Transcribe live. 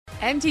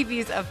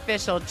MTV's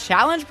official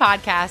Challenge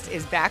podcast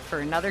is back for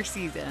another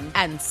season.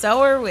 And so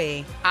are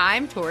we.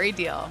 I'm Tori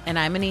Deal. And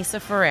I'm Anissa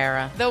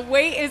Ferreira. The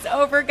wait is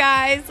over,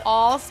 guys.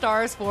 All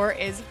Stars 4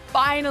 is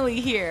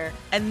finally here.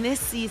 And this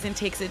season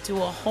takes it to a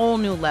whole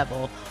new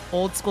level.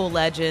 Old school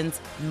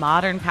legends,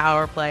 modern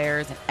power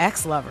players, and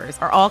ex-lovers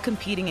are all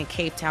competing in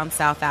Cape Town,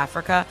 South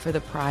Africa for the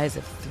prize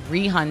of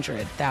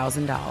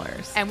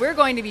 $300,000. And we're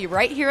going to be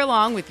right here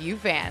along with you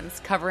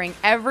fans, covering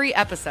every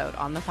episode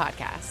on the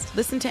podcast.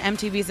 Listen to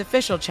MTV's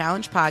official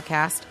Challenge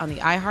podcast on the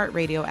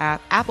iHeartRadio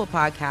app, Apple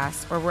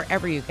Podcasts, or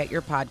wherever you get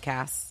your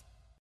podcasts.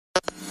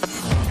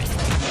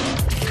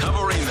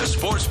 Covering the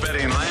sports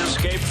betting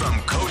landscape from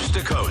coast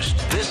to coast.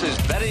 This is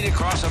Betting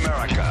Across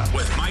America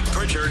with Mike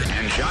Pritchard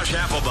and Josh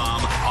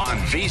Applebaum on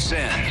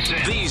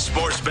VSiN, the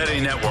Sports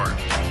Betting Network.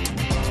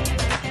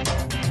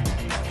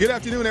 Good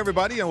afternoon,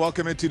 everybody, and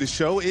welcome into the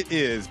show. It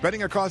is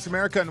Betting Across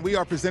America, and we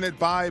are presented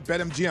by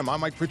BetMGM. I'm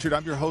Mike Pritchard.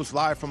 I'm your host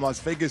live from Las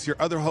Vegas. Your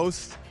other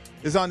host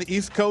is on the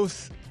East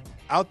Coast,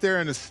 out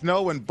there in the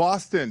snow in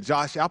Boston,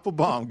 Josh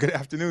Applebaum. Good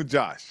afternoon,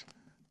 Josh.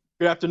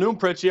 Good afternoon,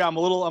 Pritch. Yeah, I'm a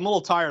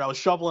little tired. I was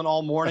shoveling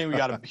all morning. We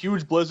got a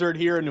huge blizzard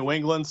here in New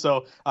England.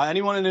 So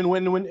anyone in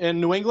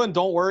New England,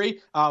 don't worry. We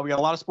got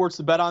a lot of sports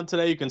to bet on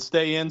today. You can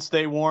stay in,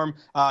 stay warm,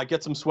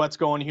 get some sweats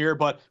going here.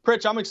 But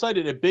Pritch, I'm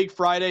excited. A big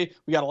Friday.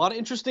 We got a lot of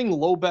interesting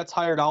low bets,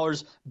 higher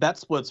dollars bet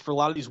splits for a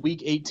lot of these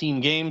Week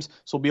 18 games.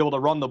 So we'll be able to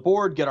run the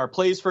board, get our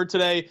plays for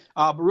today.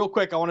 But real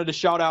quick, I wanted to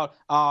shout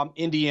out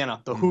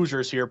Indiana, the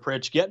Hoosiers here,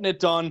 Pritch, getting it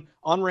done.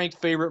 Unranked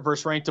favorite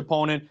versus ranked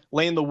opponent,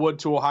 laying the wood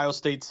to Ohio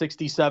State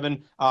 67,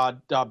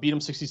 beat them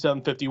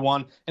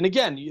 67-51. And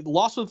again,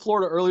 lost with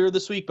Florida earlier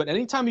this week, but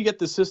anytime you get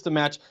this system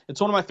match,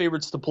 it's one of my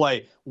favorites to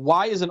play.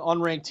 Why is an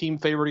unranked team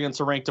favored against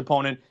a ranked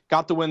opponent?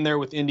 Got the win there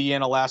with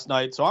Indiana last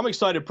night. So I'm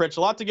excited, Pritch. A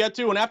lot to get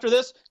to. And after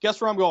this,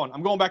 guess where I'm going?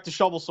 I'm going back to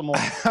shovel some more.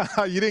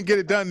 You didn't get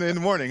it done in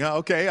the morning, huh?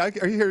 Okay, I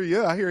hear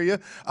you.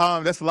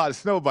 That's a lot of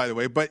snow, by the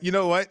way. But you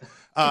know what?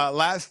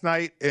 Last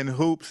night in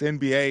hoops,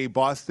 NBA,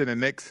 Boston and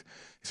Knicks,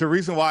 it's the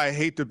reason why I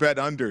hate to bet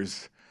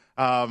unders.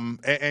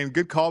 And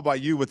good call by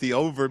you with the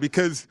over,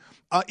 because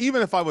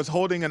even if I was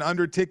holding an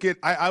under ticket,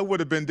 I would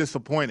have been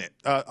disappointed.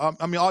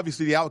 I mean,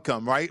 obviously the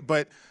outcome, right?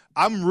 But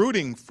I'm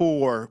rooting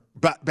for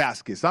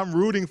baskets. I'm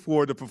rooting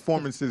for the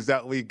performances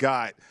that we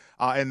got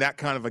in that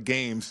kind of a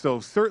game. So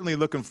certainly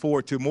looking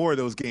forward to more of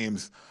those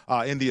games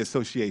in the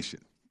association.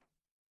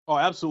 Oh,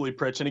 absolutely,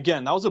 Pritch. And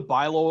again, that was a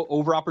buy low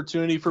over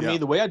opportunity for me.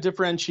 The way I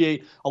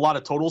differentiate a lot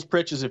of totals,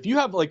 Pritch, is if you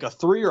have like a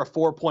 3 or a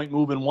 4 point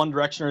move in one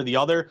direction or the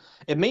other,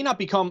 it may not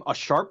become a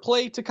sharp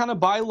play to kind of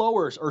buy low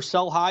or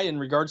sell high in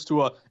regards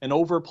to an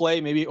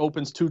overplay. Maybe it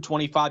opens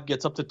 225,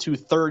 gets up to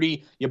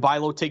 230. You buy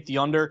low, take the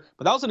under.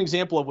 But that was an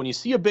example of when you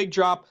see a big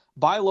drop,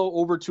 buy low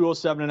over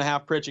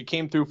 207.5, Pritch. It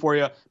came through for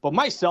you. But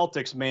my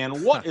Celtics,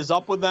 man, what is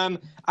up with them?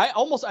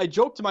 I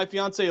joked to my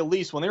fiance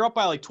Elise when they were up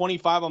by like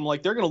 25. I'm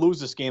like, they're going to lose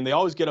this game. They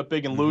always get up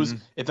big and lose.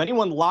 If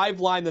anyone live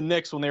lined the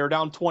Knicks when they were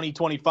down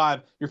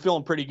 20-25, you're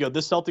feeling pretty good.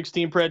 This Celtics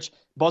team, Pritch,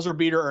 buzzer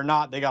beater or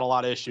not, they got a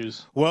lot of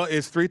issues. Well,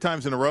 it's 3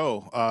 times in a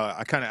row.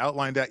 I kind of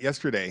outlined that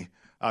yesterday.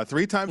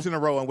 3 times in a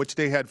row in which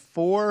they had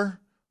 4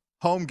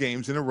 home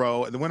games in a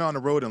row and they went on the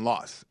road and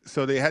lost.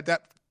 So they had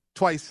that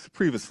twice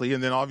previously,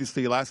 and then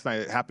obviously last night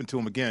it happened to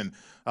them again.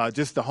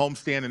 Just the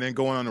homestand and then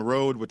going on the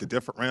road with the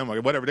different rim or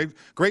whatever.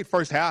 Great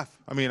first half.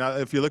 I mean,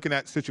 if you're looking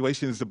at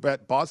situations to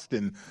bet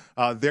Boston,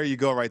 there you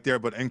go right there.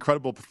 But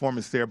incredible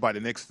performance there by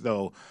the Knicks,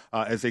 though,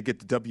 as they get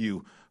the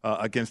W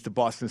against the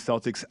Boston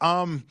Celtics.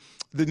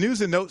 The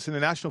news and notes in the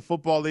National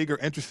Football League are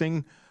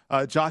interesting.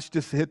 Josh,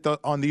 just hit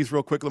on these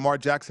real quick. Lamar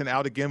Jackson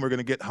out again. We're going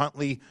to get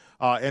Huntley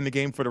in the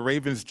game for the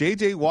Ravens.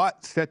 J.J.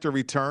 Watt set to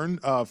return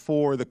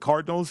for the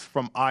Cardinals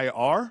from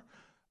IR.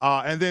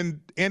 And then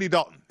Andy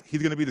Dalton.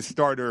 He's going to be the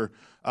starter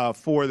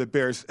for the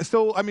Bears.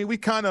 So, I mean, we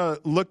kind of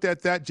looked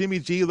at that. Jimmy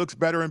G looks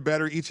better and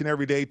better each and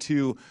every day,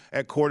 too,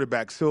 at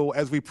quarterback. So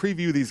as we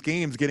preview these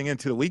games getting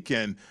into the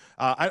weekend,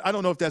 I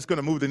don't know if that's going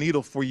to move the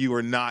needle for you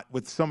or not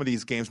with some of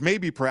these games.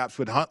 Maybe perhaps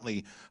with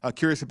Huntley.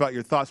 Curious about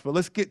your thoughts. But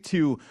let's get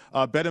to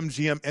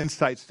BetMGM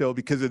insights, though,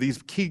 because of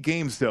these key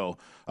games, though.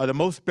 The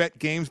most bet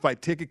games by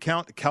ticket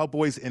count, the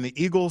Cowboys and the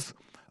Eagles,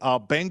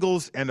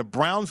 Bengals and the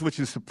Browns, which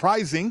is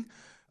surprising.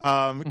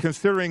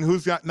 Considering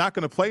who's not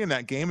going to play in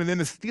that game, and then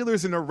the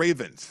Steelers and the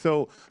Ravens.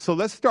 So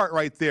let's start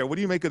right there. What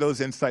do you make of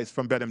those insights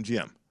from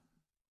BetMGM?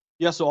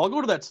 Yeah, so I'll go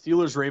to that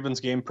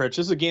Steelers-Ravens game, Pritch.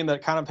 This is a game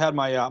that kind of had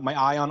my my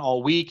eye on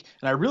all week,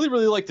 and I really,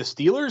 really like the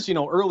Steelers. You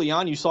know, early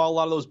on, you saw a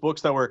lot of those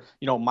books that were,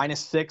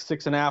 -6,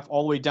 6.5,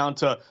 all the way down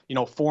to,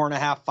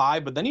 4.5,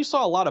 5. But then you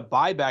saw a lot of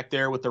buyback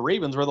there with the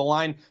Ravens, where the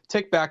line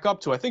ticked back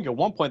up to, I think at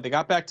one point they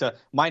got back to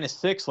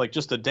 -6, like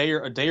just a day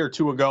or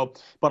two ago.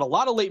 But a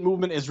lot of late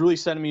movement is really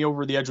sending me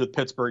over the edge with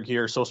Pittsburgh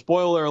here. So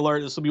spoiler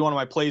alert, this will be one of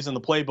my plays in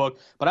the playbook.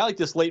 But I like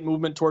this late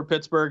movement toward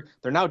Pittsburgh.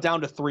 They're now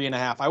down to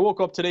 3.5. I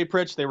woke up today,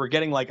 Pritch. They were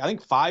getting I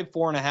think 5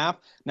 4.5.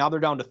 Now they're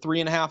down to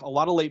 3.5. A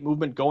lot of late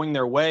movement going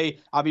their way.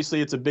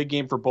 Obviously, it's a big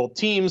game for both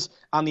teams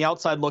on the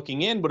outside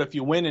looking in, but if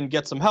you win and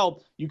get some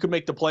help, you could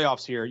make the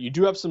playoffs here. You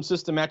do have some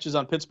system matches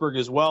on Pittsburgh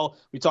as well.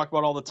 We talk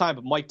about all the time,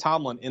 but Mike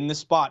Tomlin in this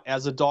spot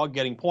as a dog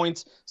getting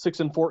points,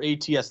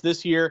 6-4 ATS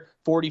this year,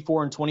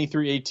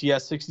 44-23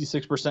 ATS,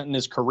 66% in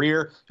his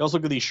career. You also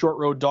look at these short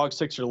road dogs,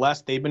 6 or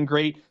less. They've been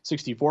great,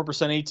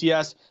 64%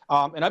 ATS.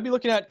 And I'd be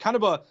looking at kind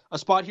of a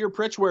spot here,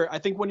 Pritch, where I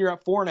think when you're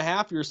at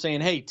 4.5, you're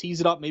saying, hey,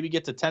 tease it up, maybe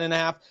get to 10.5.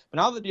 But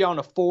now that you're down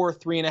to 4,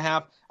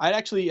 3.5, I'd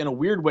actually, in a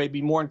weird way,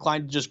 be more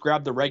inclined to just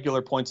grab the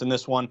regular points in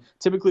this one.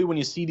 Typically, when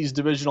you see these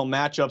divisional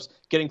matchups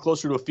getting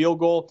closer to a field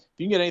goal, if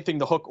you can get anything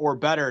to hook or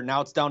better,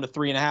 now it's down to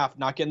 3.5,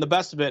 not getting the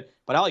best of it.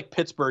 But I like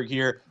Pittsburgh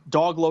here.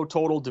 Dog low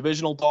total,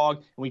 divisional dog,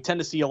 and we tend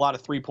to see a lot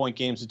of 3-point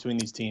games between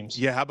these teams.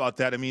 Yeah, how about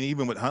that? I mean,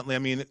 even with Huntley, I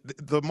mean,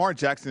 Lamar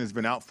Jackson has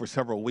been out for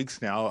several weeks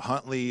now.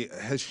 Huntley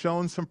has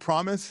shown some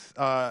promise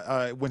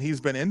when he's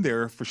been in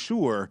there for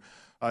sure.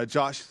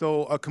 Josh,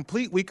 so a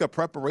complete week of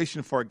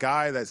preparation for a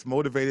guy that's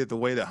motivated the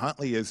way that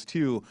Huntley is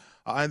too.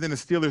 And then the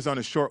Steelers on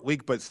a short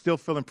week, but still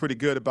feeling pretty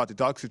good about the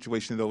dog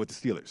situation, though, with the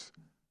Steelers.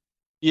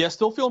 Yeah,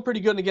 still feeling pretty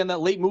good. And again, that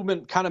late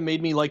movement kind of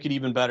made me like it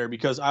even better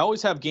because I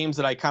always have games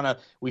that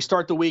we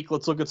start the week,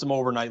 let's look at some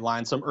overnight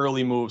lines, some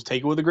early moves,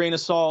 take it with a grain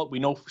of salt. We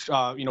know,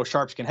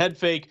 sharps can head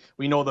fake.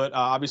 We know that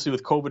obviously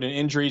with COVID and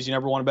injuries, you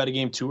never want to bet a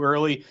game too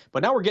early.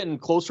 But now we're getting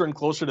closer and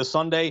closer to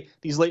Sunday.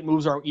 These late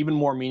moves are even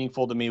more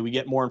meaningful to me. We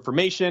get more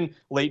information.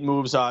 Late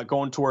moves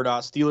going toward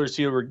Steelers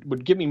here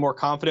would give me more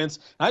confidence.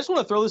 And I just want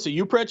to throw this at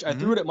you, Pritch. I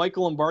threw it at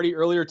Michael Lombardi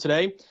earlier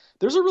today.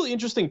 There's a really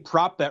interesting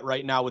prop bet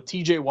right now with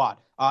TJ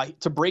Watt.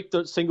 To break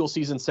the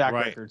single-season sack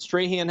record.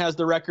 Strahan has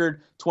the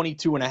record,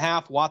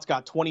 22.5. Watt's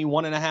got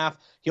 21.5.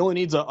 He only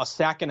needs a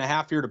sack and a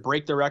half here to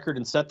break the record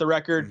and set the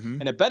record.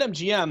 And at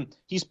BetMGM,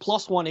 he's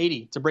plus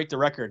 180 to break the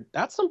record.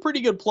 That's some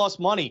pretty good plus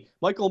money.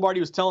 Michael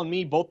Lombardi was telling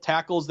me both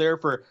tackles there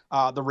for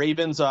the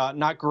Ravens,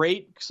 not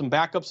great, some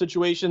backup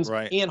situations,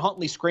 and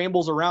Huntley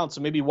scrambles around,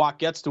 so maybe Watt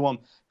gets to him.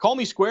 Call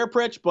me square,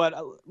 Pritch, but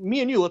me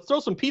and you, let's throw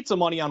some pizza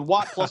money on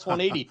Watt plus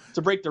 180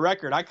 to break the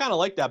record. I kind of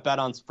like that bet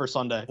for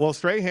Sunday. Well,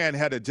 Strahan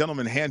had a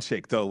gentleman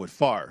handshake, though, with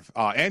Favre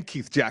and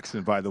Keith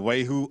Jackson, by the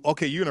way, who,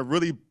 okay, you're going to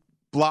really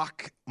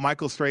block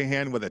Michael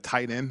Strahan with a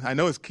tight end. I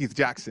know it's Keith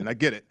Jackson. I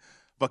get it.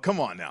 But come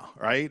on now,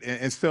 right?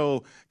 And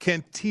so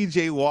can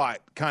TJ Watt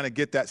kind of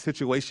get that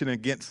situation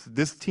against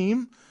this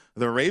team?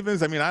 The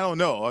Ravens, I mean, I don't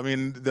know. I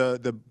mean,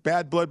 the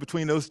bad blood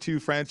between those two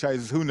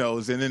franchises, who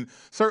knows? And then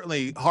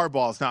certainly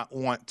Harbaugh's not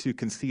want to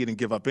concede and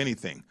give up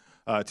anything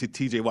to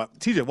TJ Watt.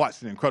 TJ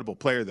Watt's an incredible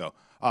player, though.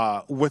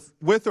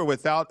 With or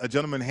without a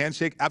gentleman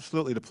handshake,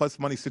 absolutely the plus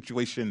money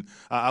situation,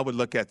 I would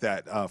look at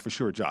that for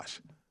sure,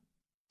 Josh.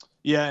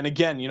 Yeah, and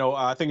again,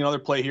 I think another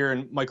play here,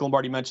 and Michael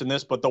Lombardi mentioned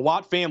this, but the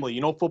Watt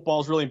family, football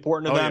is really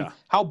important to them. Yeah.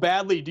 How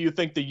badly do you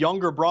think the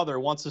younger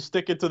brother wants to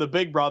stick it to the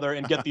big brother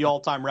and get the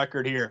all-time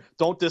record here?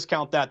 Don't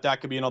discount that.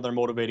 That could be another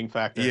motivating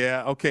factor.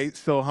 Yeah, okay,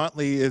 so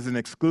Huntley is an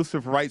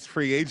exclusive rights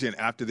free agent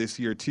after this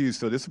year, too,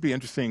 so this would be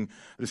interesting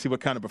to see what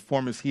kind of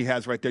performance he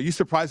has right there. You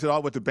surprised at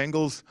all with the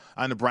Bengals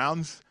and the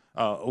Browns?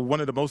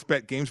 One of the most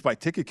bet games by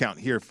ticket count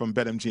here from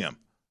BetMGM.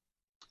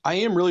 I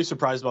am really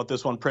surprised about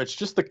this one, Pritch.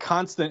 Just the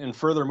constant and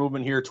further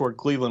movement here toward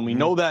Cleveland. We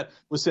know that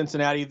with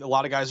Cincinnati, a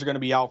lot of guys are going to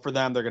be out for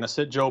them. They're going to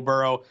sit Joe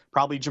Burrow,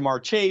 probably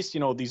Jamar Chase,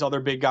 these other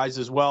big guys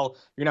as well.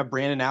 You're going to have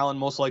Brandon Allen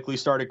most likely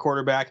start at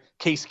quarterback.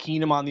 Case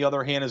Keenum, on the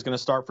other hand, is going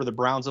to start for the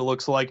Browns, it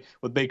looks like,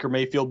 with Baker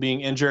Mayfield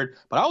being injured.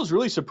 But I was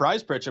really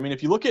surprised, Pritch. I mean,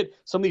 if you look at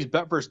some of these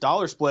bet versus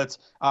dollar splits,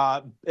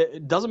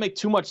 it doesn't make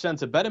too much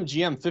sense. At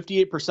BetMGM,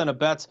 58% of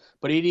bets,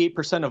 but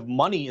 88% of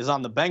money is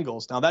on the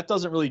Bengals. Now, that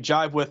doesn't really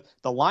jive with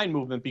the line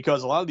movement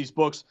because a lot of these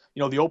books,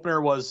 the opener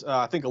was,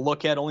 I think, a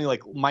look at only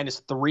like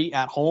 -3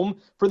 at home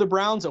for the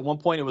Browns. At one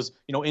point, it was,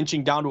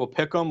 inching down to a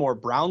pick'em or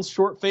Browns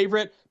short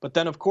favorite. But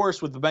then, of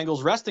course, with the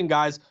Bengals resting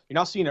guys, you're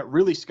now seeing it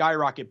really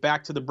skyrocket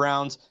back to the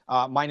Browns,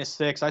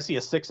 -6. I see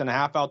a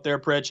 6.5 out there,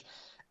 Pritch.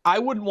 I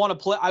wouldn't want to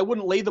play. I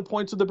wouldn't lay the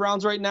points with the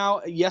Browns right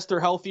now. Yes, they're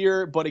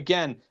healthier, but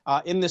again,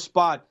 in this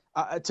spot,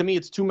 to me,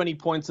 it's too many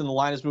points and the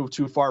line has moved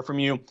too far from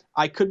you.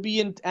 I could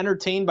be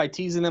entertained by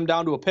teasing them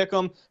down to a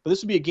pick'em, but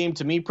this would be a game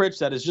to me, Pritch,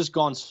 that has just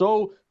gone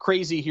so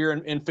crazy here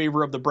in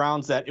favor of the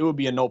Browns that it would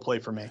be a no play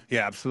for me.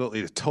 Yeah,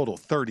 absolutely. The total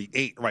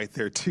 38 right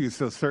there, too.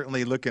 So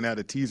certainly looking at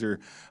a teaser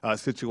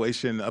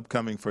situation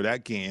upcoming for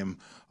that game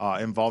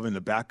involving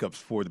the backups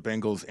for the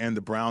Bengals and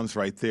the Browns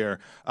right there.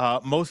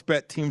 Most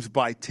bet teams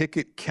by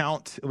ticket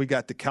count. We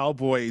got the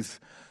Cowboys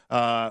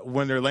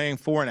when they're laying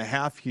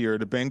 4.5 here.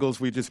 The Bengals,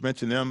 we just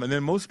mentioned them. And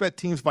then most bet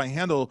teams by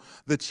handle,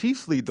 the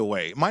Chiefs lead the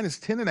way,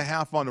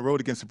 -10.5 on the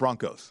road against the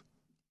Broncos.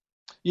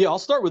 Yeah, I'll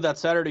start with that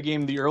Saturday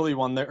game, the early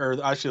one, or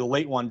actually the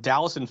late one,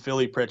 Dallas and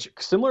Philly, Pritch.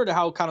 Similar to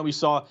how kind of we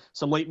saw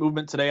some late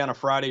movement today on a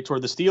Friday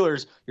toward the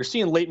Steelers, you're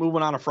seeing late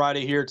movement on a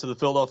Friday here to the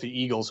Philadelphia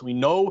Eagles. We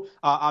know,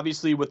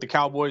 obviously, with the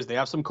Cowboys, they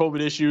have some COVID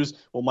issues.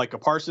 Will Micah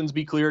Parsons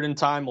be cleared in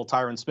time? Will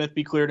Tyron Smith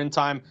be cleared in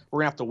time? We're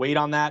going to have to wait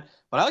on that.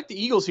 But I like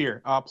the Eagles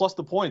here, plus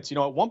the points. You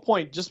know, at one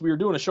point, just we were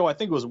doing a show, I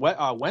think it was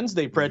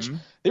Wednesday, Pritch.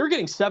 They were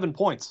getting 7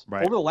 points.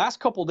 Right. Over the last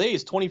couple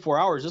days, 24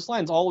 hours, this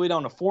line's all the way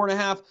down to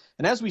 4.5.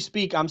 And as we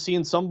speak, I'm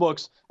seeing some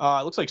books,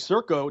 it looks like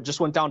Circa just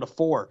went down to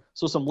 4.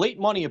 So some late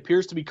money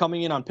appears to be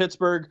coming in on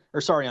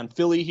on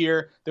Philly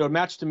here. They would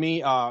match to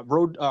me,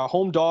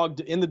 home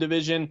dog in the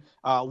division,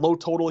 low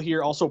total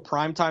here. Also,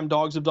 primetime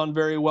dogs have done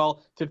very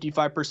well,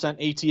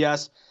 55%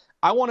 ATS.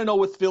 I want to know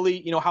with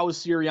Philly, how is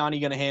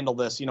Sirianni going to handle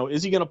this?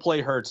 Is he going to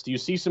play Hurts? Do you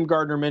see some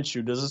Gardner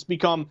Minshew? Does this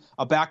become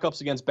a backups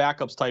against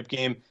backups type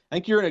game? I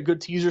think you're in a good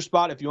teaser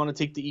spot if you want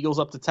to take the Eagles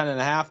up to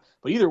 10.5.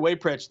 But either way,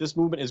 Pritch, this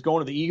movement is going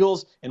to the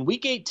Eagles. And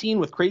Week 18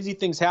 with crazy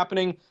things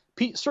happening,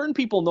 certain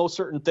people know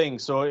certain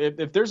things. So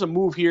if there's a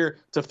move here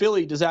to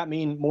Philly, does that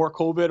mean more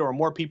COVID or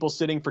more people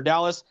sitting for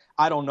Dallas?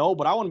 I don't know,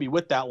 but I want to be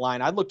with that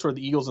line. I'd look toward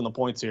the Eagles and the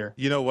points here.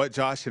 You know what,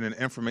 Josh, in an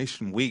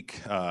information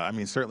week,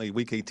 certainly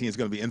Week 18 is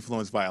going to be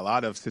influenced by a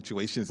lot of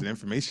situations and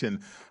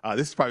information.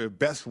 This is probably the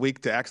best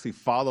week to actually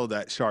follow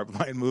that sharp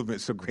line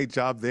movement. So great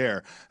job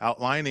there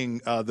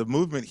outlining the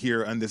movement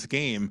here on this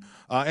game.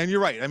 And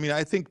you're right.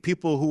 I think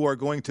people who are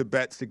going to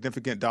bet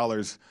significant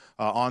dollars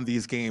on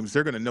these games,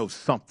 they're going to know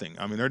something.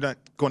 They're not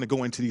going to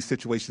go into these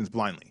situations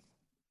blindly.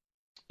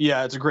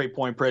 Yeah, it's a great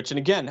point, Pritch. And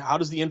again, how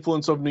does the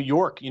influence of New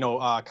York,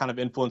 kind of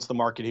influence the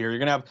market here? You're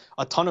going to have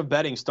a ton of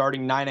betting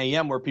starting 9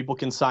 a.m. where people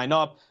can sign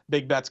up,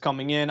 big bets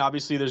coming in.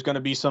 Obviously, there's going to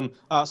be some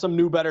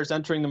new bettors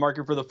entering the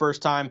market for the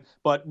first time.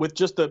 But with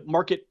just the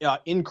market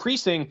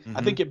increasing,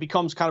 I think it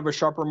becomes kind of a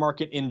sharper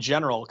market in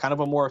general, kind of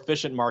a more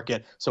efficient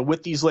market. So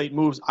with these late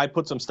moves, I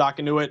put some stock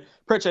into it.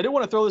 Pritch, I did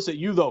want to throw this at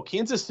you, though.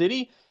 Kansas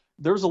City,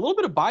 there was a little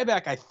bit of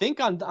buyback, I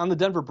think, on the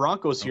Denver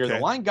Broncos here. Okay. The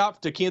line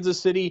got to Kansas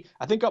City,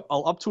 I think, up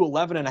to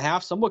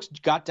 11.5. Some books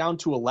got down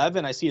to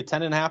 11. I see a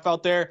 10.5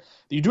 out there.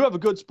 You do have a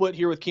good split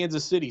here with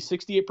Kansas City.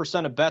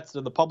 68% of bets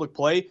to the public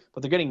play,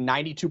 but they're getting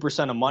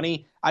 92% of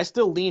money. I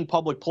still lean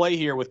public play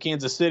here with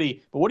Kansas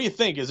City. But what do you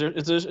think? Is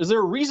there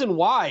a reason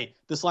why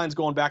this line's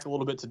going back a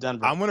little bit to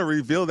Denver? I'm going to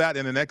reveal that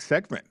in the next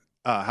segment.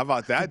 How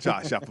about that,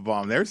 Josh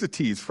Applebaum? There's a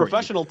tease for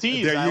Professional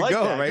tease. There you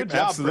go, that. right? Good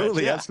job,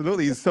 absolutely, Rich. Yeah.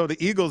 Absolutely. So the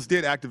Eagles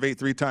did activate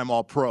 3-time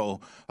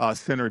All-Pro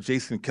center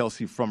Jason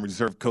Kelce from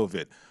reserve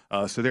COVID.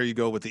 So there you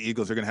go with the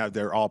Eagles. They're going to have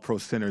their All-Pro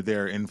center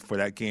there in for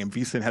that game.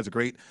 VSiN has a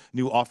great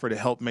new offer to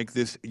help make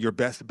this your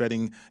best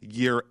betting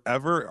year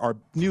ever. Our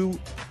new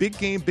Big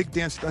Game, Big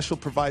Dance special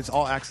provides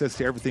all access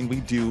to everything we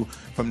do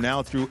from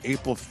now through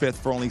April 5th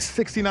for only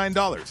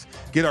 $69.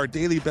 Get our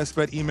daily best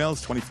bet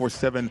emails,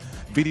 24/7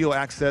 video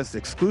access,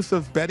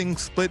 exclusive betting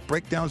split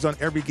breakdowns on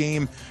every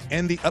game,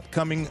 and the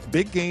upcoming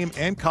Big Game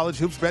and College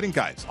Hoops betting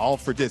guides, all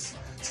for just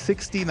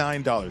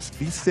 $69.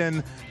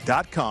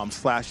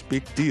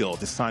 VSiN.com/big deal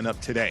to sign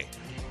up today.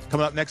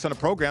 Coming up next on the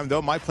program,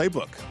 though, my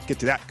playbook. Get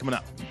to that coming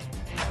up.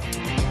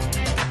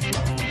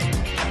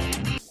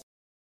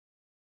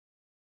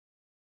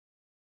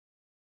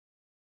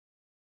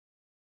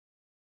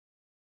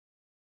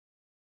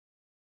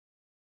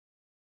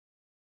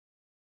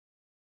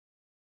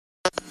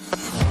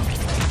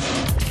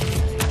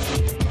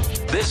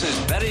 This is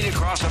Betting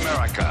Across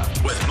America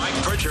with Mike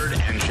Pritchard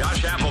and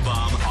Josh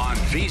Applebaum on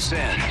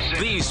VSiN,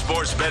 the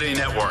Sports Betting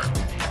Network.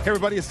 Hey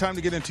everybody, it's time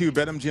to get into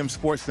BetMGM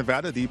Sports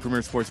Nevada, the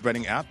premier sports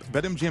betting app.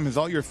 BetMGM has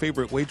all your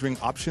favorite wagering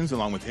options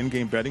along with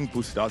in-game betting,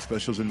 boosted odds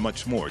specials, and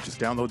much more. Just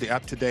download the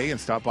app today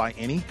and stop by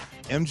any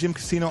MGM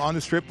casino on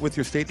the Strip with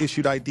your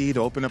state-issued ID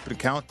to open up an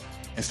account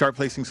and start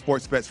placing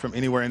sports bets from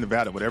anywhere in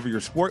Nevada. Whatever your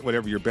sport,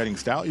 whatever your betting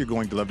style, you're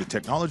going to love the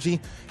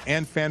technology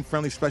and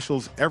fan-friendly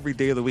specials every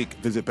day of the week.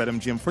 Visit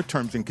BetMGM for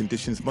terms and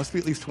conditions. Must be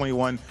at least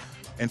 21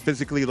 and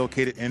physically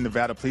located in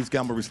Nevada. Please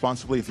gamble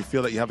responsibly. If you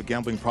feel that you have a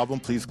gambling problem,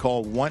 please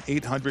call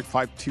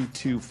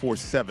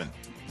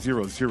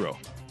 1-800-522-4700.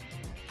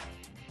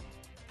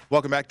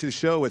 Welcome back to the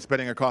show. It's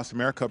Betting Across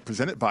America,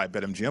 presented by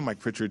BetMGM. Mike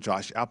Pritchard,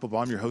 Josh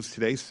Applebaum, your host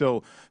today.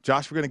 So,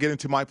 Josh, we're going to get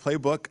into my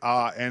playbook,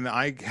 and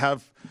I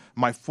have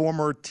my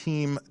former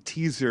team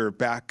teaser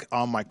back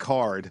on my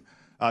card.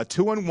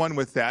 2-1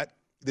 with that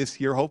this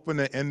year, hoping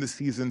to end the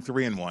season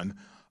 3-1.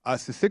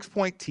 It's the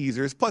 6-point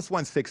teasers, plus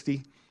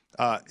 160.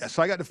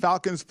 So I got the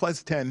Falcons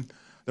plus 10,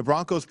 the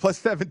Broncos plus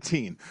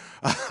 17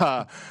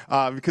 because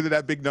of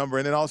that big number,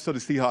 and then also the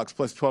Seahawks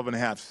plus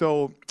 12.5.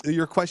 So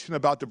your question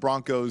about the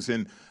Broncos,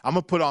 and I'm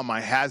going to put on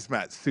my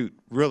hazmat suit,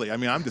 really.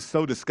 I'm just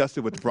so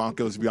disgusted with the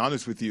Broncos, to be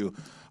honest with you.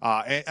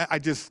 And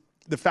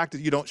the fact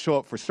that you don't show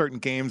up for certain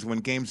games when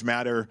games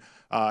matter,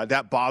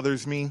 that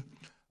bothers me.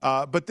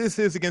 But this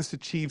is against the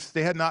Chiefs.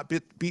 They had not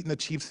beaten the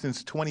Chiefs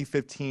since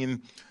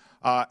 2015.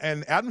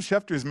 And Adam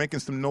Schefter is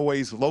making some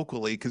noise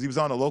locally because he was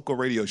on a local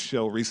radio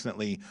show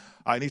recently,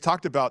 and he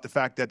talked about the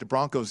fact that the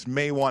Broncos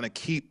may want to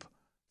keep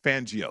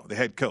Fangio, the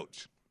head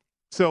coach.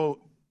 So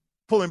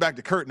pulling back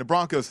the curtain, the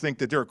Broncos think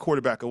that they're a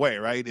quarterback away,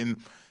 right? And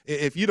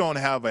if you don't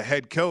have a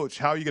head coach,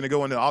 how are you going to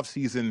go into the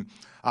offseason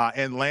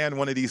and land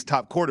one of these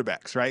top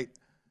quarterbacks, right?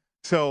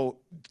 So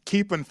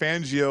keeping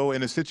Fangio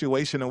in a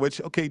situation in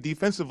which, okay,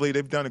 defensively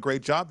they've done a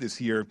great job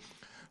this year.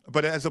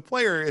 But as a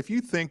player, if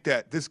you think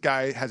that this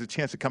guy has a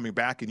chance of coming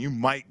back and you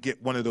might get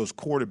one of those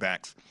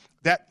quarterbacks,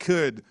 that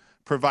could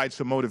provide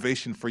some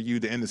motivation for you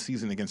to end the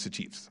season against the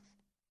Chiefs.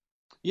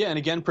 Yeah, and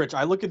again, Pritch,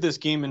 I look at this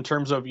game in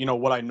terms of,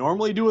 what I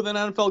normally do with an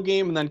NFL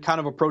game and then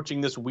kind of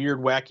approaching this weird,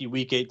 wacky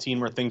Week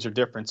 18 where things are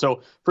different.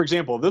 So, for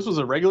example, if this was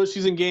a regular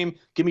season game,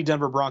 give me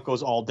Denver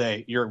Broncos all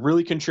day. You're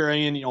really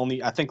contrarian. You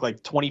only, I think,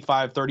 like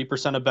 25,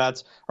 30% of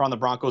bets are on the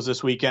Broncos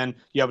this weekend.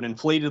 You have an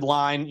inflated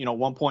line. At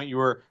one point you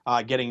were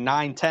getting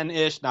 9,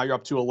 10-ish. Now you're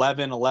up to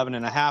 11, 11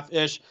 and a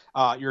half-ish.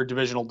 You're a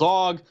divisional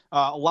dog.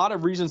 A lot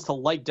of reasons to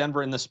like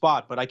Denver in this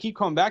spot. But I keep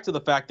coming back to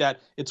the fact that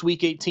it's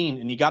Week 18,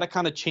 and you got to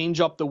kind of change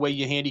up the way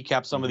you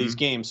handicap some of these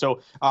games. So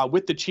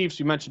with the Chiefs,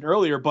 you mentioned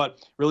earlier, but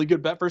really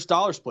good bet versus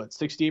dollar split,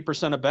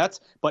 68% of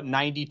bets, but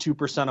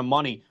 92% of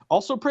money.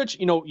 Also, Pritch,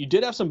 you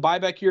did have some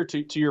buyback here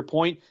to your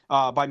point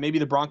by maybe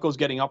the Broncos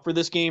getting up for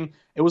this game.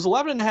 It was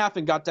 11.5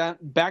 and got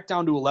back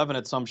down to 11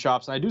 at some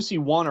shops. And I do see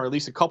one or at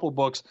least a couple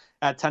books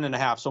at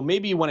 10.5. So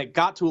maybe when it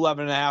got to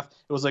 11.5,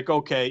 it was like,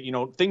 okay,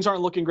 things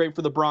aren't looking great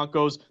for the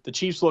Broncos. The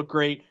Chiefs look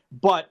great,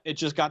 but it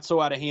just got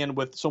so out of hand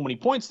with so many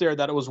points there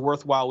that it was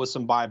worthwhile with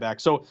some buyback.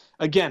 So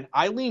again,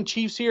 I lean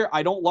Chiefs here.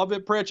 I don't love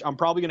it, Pritch. I'm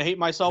probably going to hate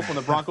myself when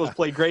the Broncos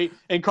play great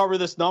and cover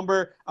this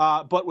number.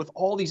 But with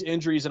all these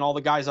injuries and all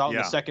the guys out in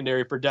the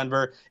secondary for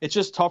Denver, it's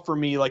just tough for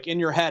me. Like in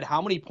your head,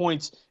 how many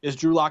points is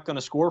Drew Lock going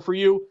to score for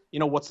you?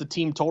 What's the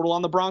team total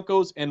on the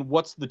Broncos, and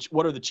what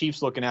are the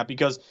Chiefs looking at?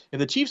 Because if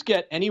the Chiefs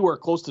get anywhere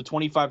close to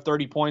 25,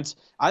 30 points,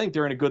 I think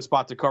they're in a good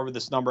spot to cover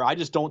this number. I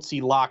just don't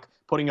see Lock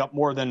putting up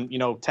more than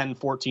 10,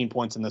 14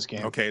 points in this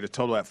game. Okay, the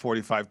total at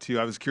 45-2.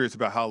 I was curious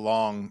about how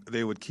long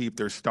they would keep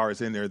their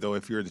stars in there, though,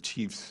 if you're the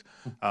Chiefs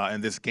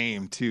in this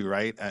game too,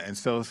 right? And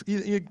so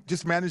you're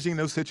just managing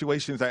those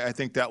situations, I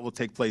think that will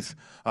take place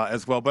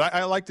as well. But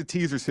I like the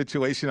teaser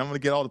situation. I'm going to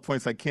get all the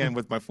points I can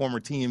with my former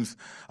teams.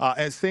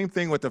 And same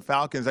thing with the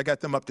Falcons. I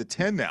got them up to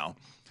 10 now.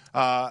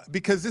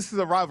 Because this is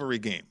a rivalry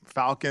game,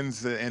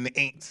 Falcons and the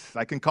Aints.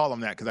 I can call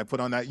them that because I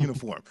put on that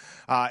uniform.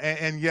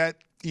 And yet,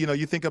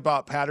 you think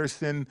about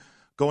Patterson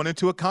going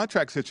into a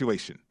contract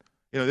situation.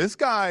 This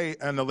guy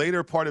in the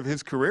later part of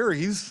his career,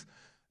 he's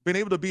been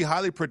able to be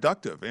highly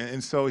productive.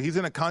 And so he's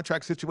in a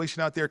contract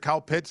situation out there.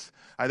 Kyle Pitts,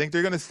 I think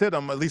they're going to sit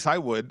him, at least I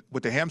would,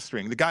 with the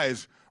hamstring. The guy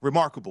is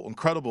remarkable,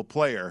 incredible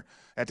player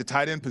at the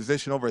tight end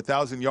position, over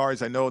 1,000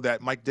 yards. I know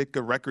that Mike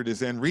Ditka record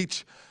is in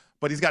reach,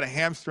 but he's got a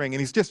hamstring, and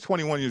he's just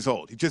 21 years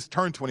old. He just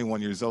turned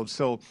 21 years old.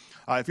 So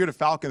if you're the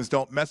Falcons,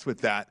 don't mess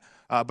with that.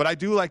 But I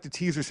do like the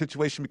teaser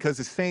situation because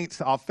the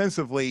Saints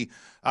offensively,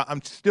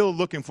 I'm still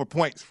looking for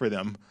points for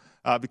them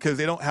because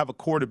they don't have a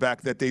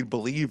quarterback that they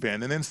believe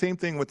in. And then same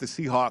thing with the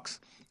Seahawks.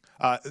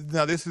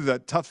 Now, this is a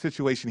tough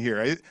situation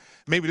here.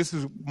 Maybe this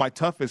is my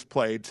toughest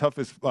play,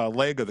 toughest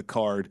leg of the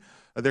card.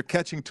 They're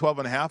catching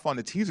 12.5 on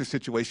the teaser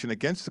situation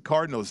against the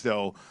Cardinals,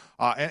 though.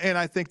 And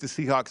I think the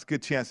Seahawks,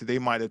 good chance that they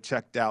might have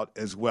checked out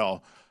as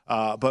well.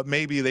 But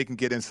maybe they can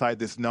get inside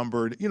this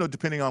number,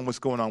 depending on what's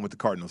going on with the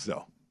Cardinals,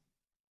 though.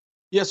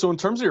 Yeah, so in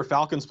terms of your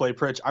Falcons play,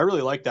 Pritch, I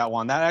really like that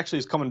one. That actually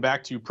is coming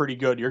back to you pretty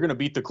good. You're going to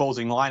beat the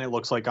closing line, it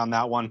looks like, on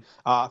that one.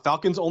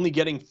 Falcons only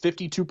getting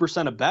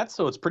 52% of bets,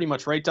 so it's pretty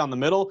much right down the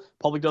middle.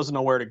 Public doesn't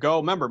know where to go.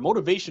 Remember,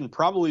 motivation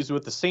probably is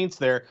with the Saints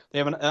there. They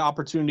have an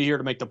opportunity here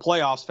to make the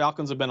playoffs.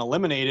 Falcons have been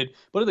eliminated.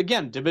 But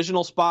again,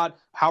 divisional spot.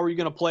 How are you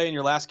going to play in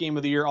your last game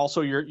of the year?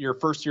 Also, your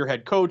first-year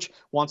head coach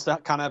wants to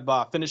kind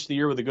of finish the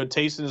year with a good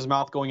taste in his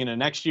mouth going into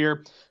next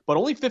year. But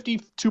only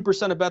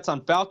 52% of bets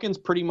on Falcons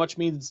pretty much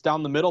means it's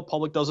down the middle.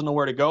 Public doesn't know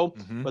where to go.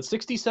 But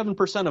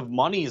 67% of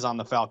money is on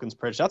the Falcons,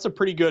 Pritch. That's a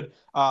pretty good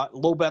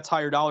low bets,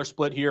 higher dollar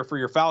split here for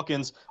your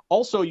Falcons.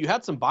 Also, you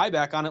had some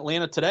buyback on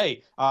Atlanta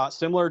today,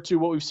 similar to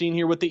what we've seen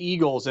here with the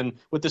Eagles and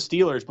with the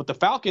Steelers. But the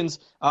Falcons,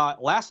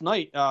 last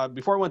night,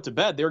 before I went to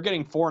bed, they were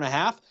getting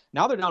 4.5.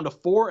 Now they're down to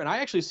 4, and I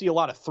actually see a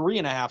lot of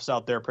 3.5s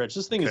out there, Pritch.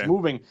 This thing is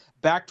moving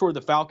back toward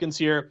the Falcons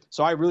here.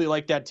 So I really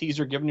like that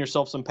teaser, giving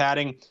yourself some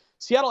padding.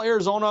 Seattle,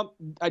 Arizona,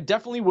 I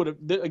definitely would have,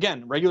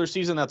 again, regular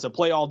season, that's a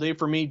play all day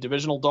for me.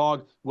 Divisional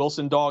dog,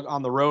 Wilson dog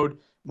on the road.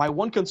 My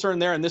one concern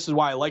there, and this is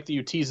why I like that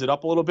you tease it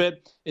up a little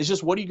bit, is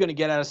just what are you going to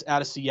get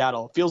out of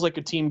Seattle? It feels like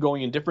a team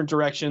going in different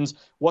directions.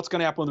 What's going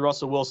to happen with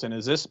Russell Wilson?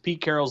 Is this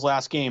Pete Carroll's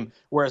last game?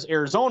 Whereas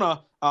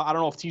Arizona, I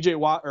don't know if TJ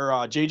Watt or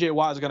JJ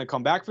Watt is going to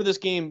come back for this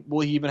game.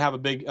 Will he even have a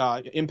big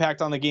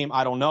impact on the game?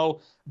 I don't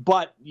know.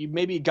 But you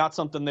maybe got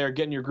something there,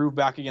 getting your groove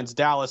back against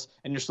Dallas,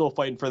 and you're still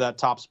fighting for that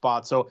top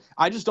spot. So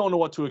I just don't know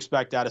what to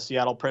expect out of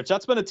Seattle, Pritch.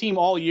 That's been a team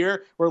all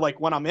year where,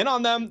 like, when I'm in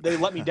on them, they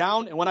let me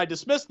down, and when I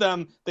dismiss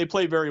them, they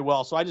play very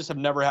well. So I just have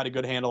never had a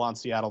good handle on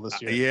Seattle this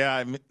year.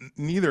 Yeah,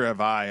 neither have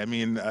I. I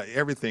mean,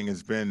 everything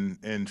has been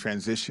in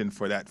transition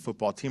for that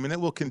football team, and it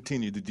will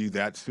continue to do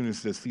that as soon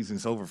as the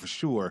season's over for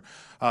sure.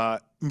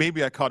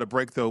 Maybe I caught a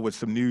break, though, with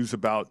some news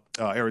about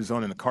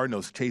Arizona and the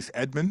Cardinals. Chase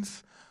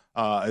Edmonds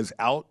is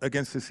out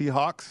against the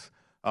Seahawks.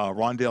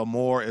 Rondale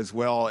Moore as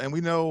well. And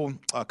we know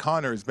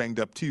Connor is banged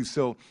up too.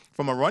 So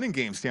from a running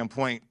game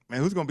standpoint,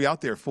 man, who's going to be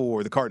out there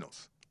for the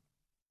Cardinals?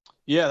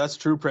 Yeah, that's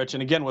true, Pritch.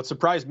 And again, what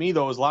surprised me,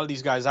 though, is a lot of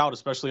these guys out,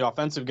 especially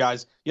offensive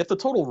guys, yet the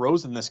total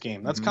rose in this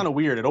game. That's kind of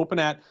weird. It opened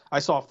at, I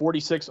saw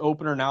 46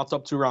 opener. Now it's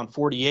up to around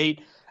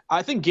 48.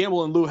 I think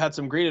Gamble and Lou had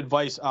some great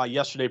advice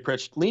yesterday,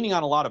 Pritch, leaning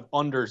on a lot of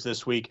unders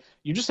this week.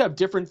 You just have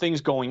different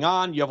things going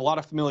on. You have a lot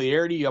of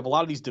familiarity. You have a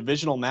lot of these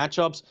divisional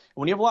matchups. And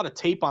when you have a lot of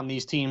tape on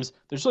these teams,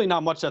 there's really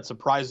not much that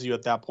surprises you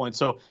at that point.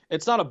 So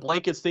it's not a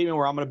blanket statement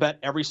where I'm going to bet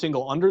every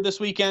single under this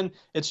weekend.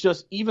 It's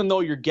just, even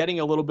though you're getting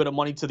a little bit of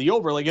money to the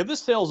over, like if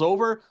this sails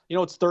over,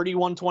 it's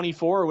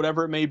 31-24 or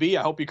whatever it may be.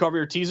 I hope you cover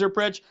your teaser,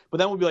 Pritch. But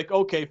then we'll be like,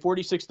 okay,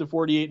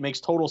 46-48 makes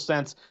total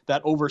sense,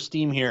 that over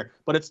steam here.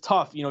 But it's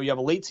tough. You have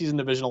a late season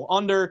divisional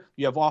under.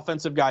 You have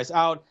offensive guys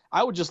out.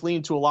 I would just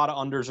lean to a lot of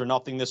unders or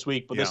nothing this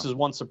week, but this is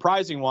one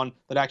surprising one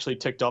that actually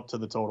ticked up to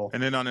the total.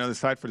 And then on the other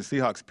side for the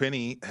Seahawks,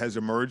 Penny has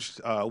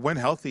emerged. When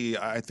healthy,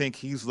 I think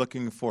he's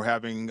looking for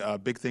having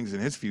big things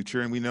in his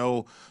future, and we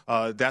know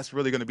that's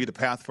really going to be the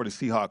path for the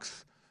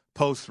Seahawks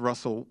post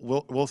Russell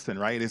Wilson,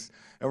 right? And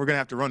we're going to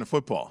have to run the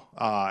football,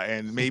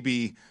 and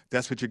maybe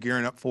that's what you're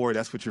gearing up for.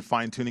 That's what you're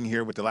fine-tuning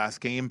here with the last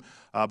game.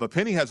 But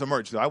Penny has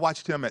emerged. I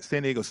watched him at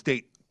San Diego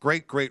State.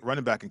 Great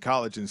running back in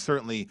college, and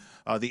certainly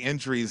the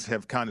injuries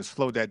have kind of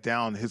slowed that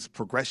down, his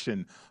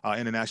progression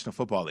in the National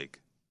Football League.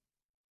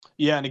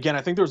 Yeah, and again,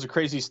 I think there was a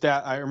crazy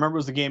stat. I remember it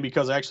was the game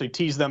because I actually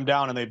teased them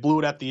down, and they blew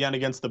it at the end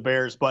against the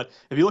Bears. But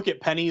if you look at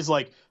Penny's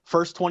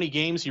first 20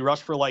 games, he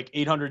rushed for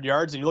 800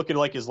 yards, and you look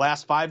at his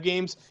last 5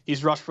 games,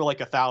 he's rushed for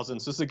 1,000.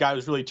 So this is a guy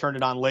who's really turned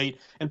it on late.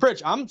 And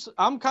Pritch, I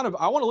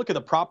want to look at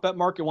the prop bet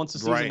market once the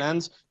season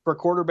ends for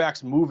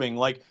quarterbacks moving.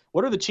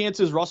 What are the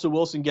chances Russell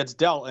Wilson gets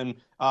dealt? And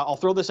I'll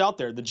throw this out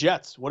there: the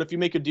Jets. What if you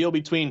make a deal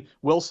between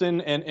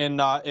Wilson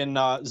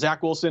and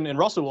Zach Wilson and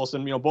Russell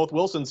Wilson? Both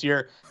Wilsons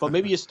here, but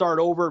maybe you start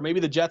over. Maybe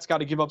the Jets got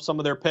to give up some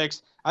of their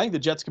picks. I think the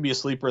Jets could be a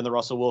sleeper in the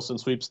Russell Wilson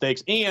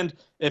sweepstakes. And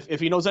if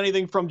he knows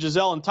anything from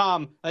Giselle and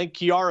Tom, I think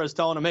Kiara is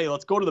telling him, hey,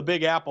 let's go to the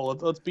Big Apple.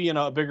 Let's be in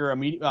a bigger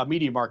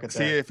media market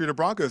there. See, if you're the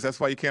Broncos, that's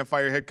why you can't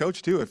fire your head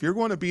coach, too. If you're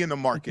going to be in the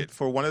market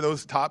for one of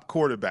those top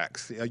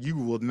quarterbacks, you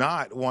will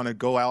not want to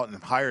go out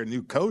and hire a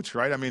new coach,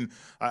 right? I mean,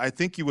 I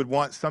think you would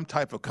want some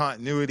type of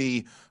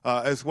continuity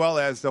as well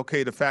as,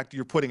 okay, the fact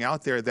you're putting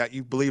out there that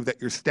you believe that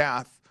your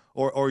staff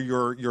or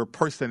your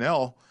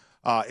personnel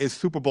is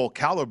Super Bowl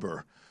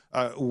caliber.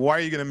 Why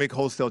are you going to make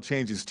wholesale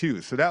changes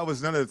too? So that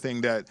was another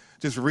thing, that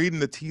just reading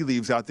the tea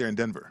leaves out there in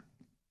Denver.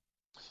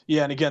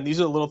 Yeah, and again, these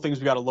are the little things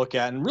we got to look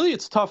at. And really,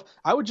 it's tough.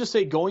 I would just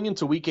say going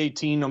into Week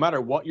 18, no matter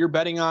what you're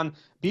betting on,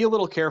 be a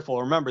little careful.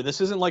 Remember,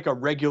 this isn't like a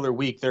regular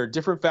week. There are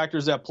different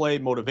factors at play.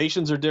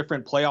 Motivations are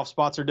different. Playoff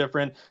spots are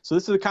different. So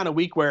this is the kind of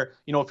week where,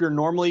 if you're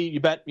normally, you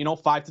bet,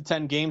 5 to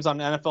 10 games on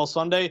NFL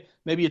Sunday,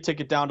 maybe you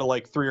take it down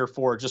to 3 or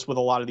 4, just with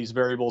a lot of these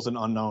variables and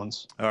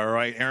unknowns. All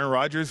right, Aaron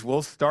Rodgers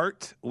will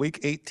start Week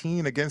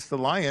 18 against the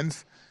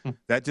Lions.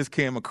 That just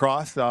came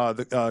across.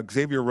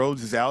 Xavier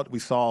Rhodes is out. We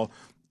saw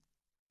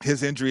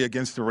his injury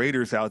against the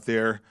Raiders out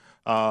there.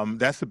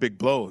 That's a big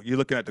blow. You're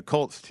looking at the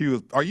Colts,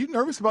 too. Are you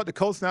nervous about the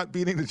Colts not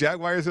beating the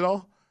Jaguars at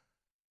all?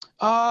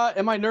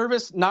 Am I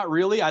nervous? Not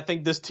really. I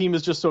think this team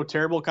is just so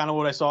terrible, kind of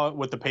what I saw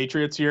with the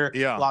Patriots here.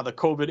 Yeah. A lot of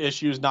the COVID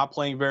issues, not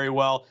playing very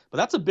well. But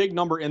that's a big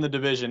number in the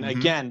division. Mm-hmm.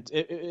 Again,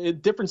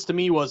 difference to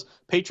me was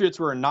Patriots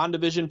were a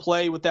non-division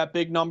play with that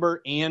big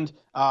number, and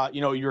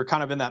you were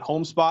kind of in that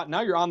home spot.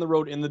 Now you're on the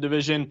road in the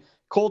division.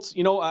 Colts,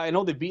 I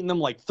know they've beaten them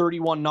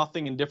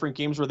 31-0 in different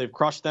games where they've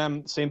crushed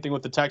them. Same thing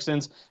with the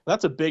Texans.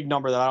 That's a big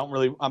number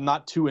that I'm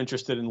not too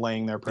interested in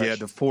laying there. Yeah,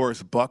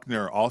 DeForest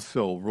Buckner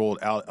also rolled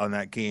out on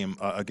that game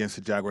against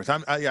the Jaguars.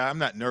 I'm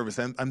not nervous.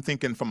 I'm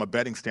thinking from a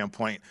betting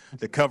standpoint,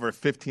 to cover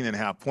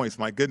 15.5 points.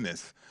 My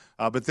goodness.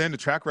 But then the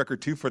track record,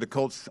 too, for the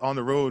Colts on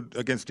the road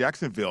against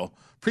Jacksonville.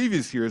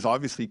 Previous years,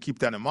 obviously, keep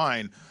that in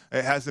mind.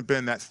 It hasn't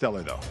been that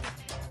stellar, though.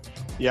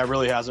 Yeah, it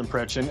really hasn't,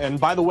 Pritch. And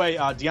by the way,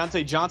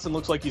 Deontay Johnson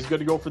looks like he's good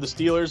to go for the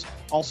Steelers.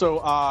 Also,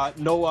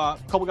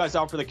 couple guys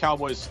out for the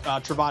Cowboys.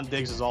 Trevon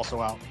Diggs is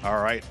also out.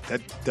 All right.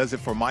 That does it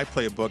for my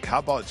playbook. How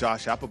about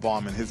Josh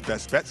Applebaum and his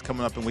best bets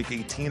coming up in Week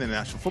 18 in the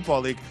National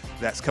Football League?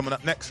 That's coming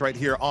up next right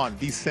here on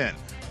VSiN,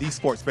 the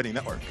Sports Betting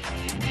Network.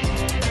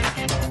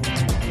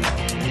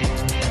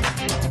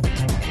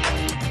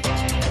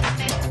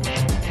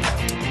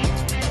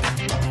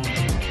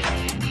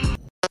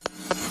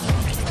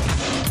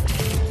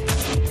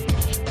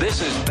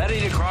 This is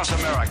Betting Across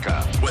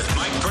America with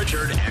Mike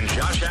Pritchard and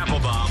Josh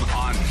Applebaum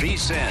on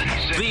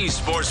VSiN, the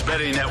Sports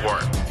Betting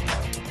Network.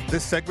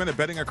 This segment of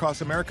Betting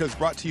Across America is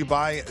brought to you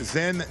by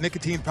Zen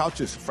Nicotine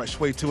Pouches. Fresh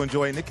way to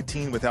enjoy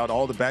nicotine without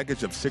all the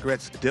baggage of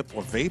cigarettes, dip,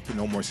 or vape.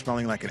 No more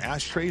smelling like an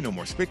ashtray, no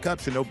more spit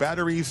cups, and no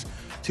batteries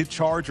to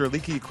charge or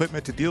leaky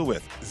equipment to deal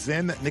with.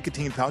 Zen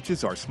Nicotine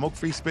Pouches are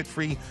smoke-free,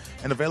 spit-free,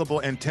 and available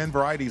in 10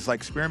 varieties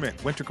like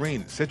spearmint,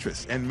 wintergreen,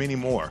 citrus, and many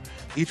more.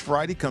 Each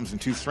variety comes in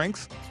 2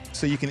 strengths,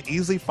 so you can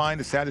easily find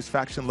a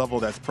satisfaction level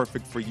that's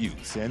perfect for you.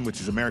 Zen,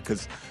 which is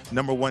America's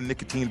 #1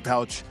 nicotine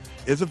pouch,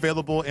 is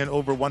available in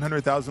over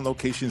 100,000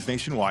 locations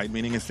nationwide,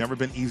 meaning it's never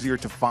been easier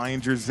to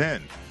find your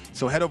Zen.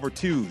 So head over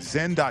to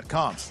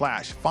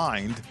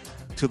zen.com/find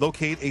to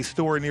locate a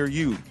store near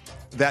you.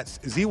 That's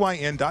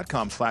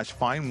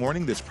zyn.com/find.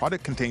 Warning, this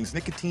product contains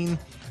nicotine.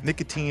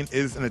 Nicotine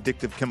is an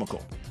addictive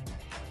chemical.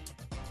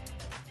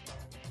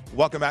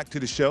 Welcome back to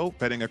the show,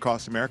 Betting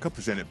Across America,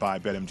 presented by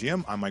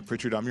BetMGM. I'm Mike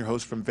Pritchard. I'm your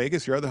host from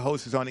Vegas. Your other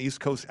host is on the East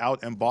Coast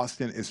out in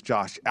Boston is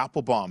Josh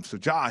Applebaum. So,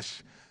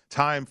 Josh,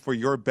 time for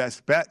your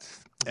best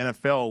bets,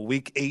 NFL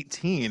Week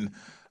 18.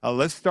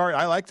 Let's start.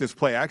 I like this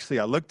play. Actually,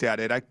 I looked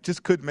at it. I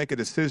just couldn't make a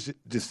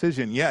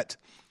decision yet.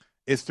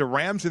 It's the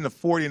Rams and the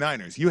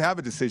 49ers. You have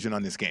a decision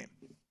on this game.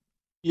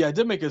 Yeah, I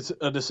did make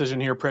a decision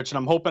here, Pritch, and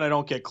I'm hoping I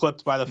don't get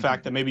clipped by the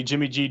fact that maybe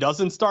Jimmy G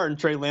doesn't start and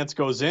Trey Lance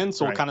goes in,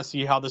 so we'll kind of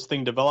see how this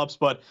thing develops.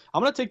 But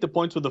I'm going to take the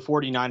points with the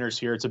 49ers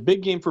here. It's a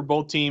big game for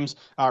both teams.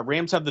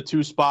 Rams have the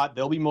 2 spot.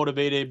 They'll be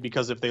motivated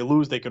because if they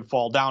lose, they could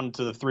fall down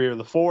to the 3 or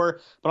the 4.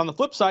 But on the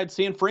flip side,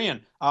 San Fran,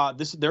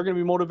 they're going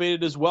to be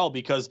motivated as well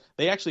because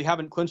they actually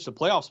haven't clinched a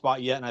playoff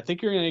spot yet, and I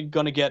think you're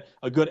going to get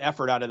a good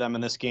effort out of them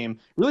in this game.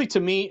 Really, to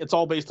me, it's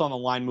all based on the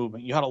line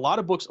movement. You had a lot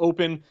of books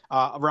open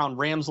around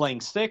Rams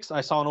laying 6. I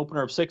saw an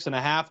opener of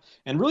 6.5,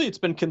 and really it's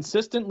been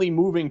consistently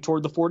moving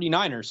toward the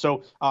 49ers.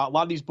 So a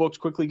lot of these books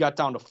quickly got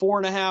down to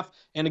 4.5.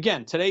 And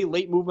again, today,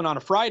 late movement on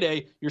a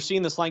Friday, you're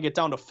seeing this line get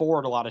down to 4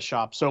 at a lot of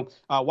shops. So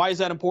why is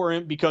that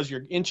important? Because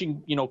you're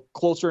inching,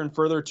 closer and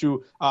further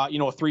to, a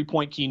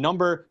 3-point key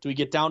number. Do we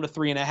get down to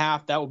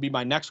 3.5? That would be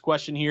my next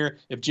question here.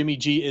 If Jimmy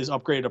G is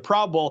upgraded to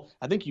Pro Bowl,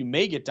 I think you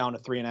may get down to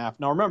 3.5.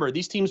 Now, remember,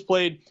 these teams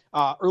played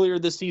earlier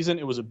this season.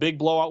 It was a big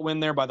blowout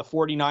win there by the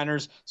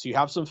 49ers. So you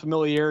have some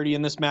familiarity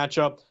in this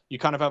matchup. You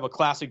kind of have a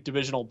classic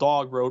divisional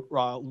dog,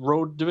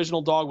 road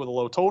divisional dog with a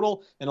low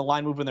total and a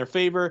line move in their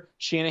favor.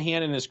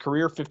 Shanahan in his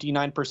career,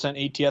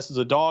 59% ATS as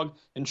a dog,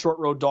 and short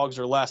road dogs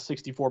are less,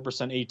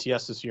 64%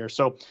 ATS this year.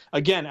 So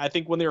again, I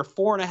think when they were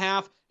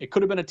 4.5, it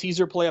could have been a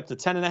teaser play up to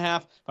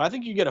 10.5, but I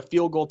think you get a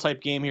field goal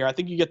type game here. I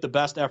think you get the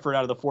best effort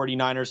out of the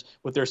 49ers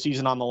with their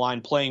season on the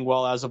line, playing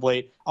well as of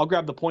late. I'll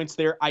grab the points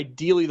there.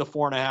 Ideally, the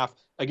 4.5.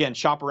 Again,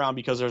 shop around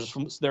because there's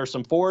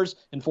some 4s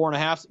and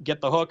 4.5s. Get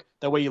the hook.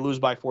 That way you lose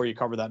by 4, you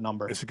cover that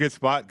number. It's a good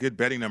spot, good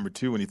betting number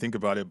 2 when you think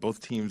about it.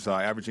 Both teams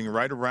averaging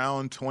right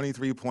around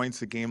 23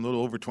 points a game, a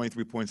little over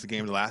 23 points a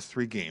game the last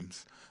 3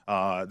 games.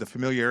 The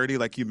familiarity,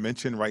 like you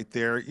mentioned right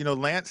there.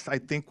 Lance, I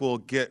think, will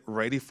get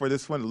ready for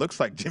this one. It looks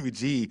like Jimmy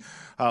G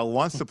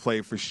wants to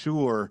play for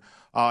sure.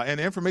 And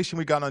the information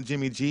we got on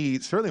Jimmy G,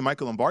 certainly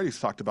Michael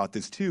Lombardi's talked about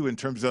this too in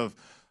terms of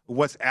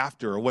what's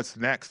after or what's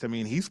next. I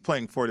mean, he's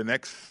playing for the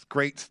next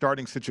great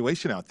starting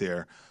situation out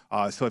there.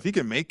 So if he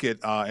can make it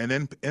and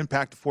then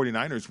impact the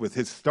 49ers with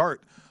his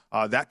start,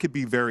 that could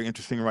be very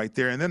interesting right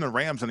there. And then the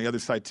Rams on the other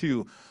side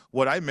too.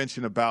 What I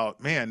mentioned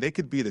about, man, they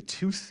could be the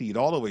 2 seed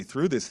all the way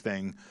through this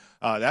thing.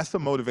 That's the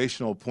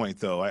motivational point,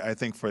 though, I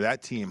think, for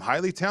that team.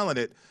 Highly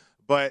talented,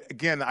 but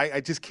again, I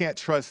just can't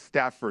trust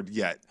Stafford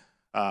yet.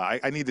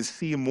 I need to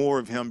see more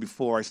of him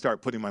before I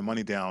start putting my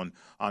money down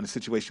on the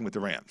situation with the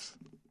Rams.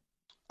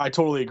 I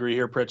totally agree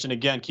here, Pritch. And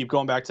again, keep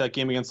going back to that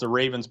game against the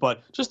Ravens,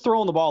 but just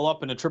throwing the ball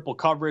up into triple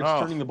coverage,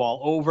 turning the ball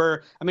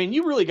over. I mean,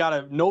 you really got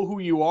to know who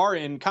you are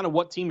and kind of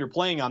what team you're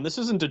playing on. This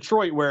isn't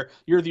Detroit where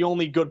you're the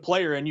only good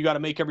player and you got to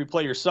make every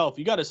play yourself.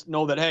 You got to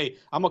know that, hey,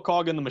 I'm a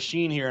cog in the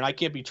machine here and I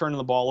can't be turning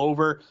the ball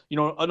over.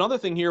 Another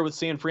thing here with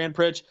San Fran,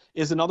 Pritch,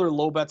 is another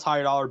low bets,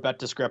 higher dollar bet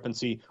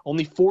discrepancy.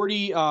 Only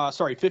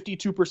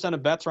 52%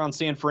 of bets are on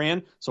San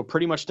Fran, so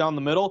pretty much down the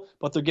middle,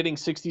 but they're getting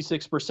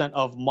 66%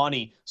 of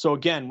money. So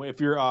again,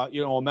 if you're,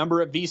 a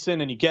member at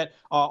VSiN and you get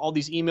all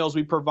these emails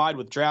we provide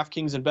with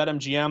DraftKings and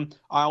BetMGM,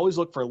 I always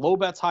look for low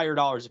bets, higher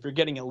dollars. If you're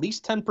getting at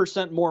least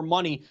 10% more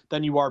money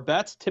than you are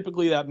bets,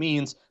 typically that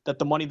means that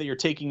the money that you're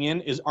taking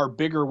in are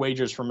bigger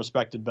wagers from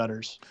respected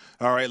bettors.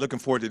 All right, looking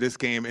forward to this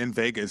game in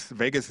Vegas.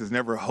 Vegas has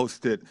never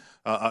hosted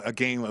a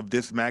game of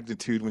this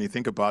magnitude when you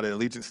think about it.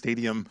 Allegiant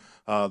Stadium,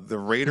 the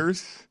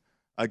Raiders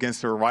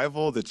against their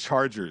rival, the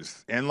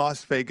Chargers, in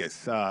Las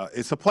Vegas.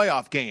 It's a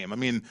playoff game. I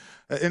mean,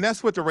 and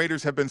that's what the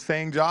Raiders have been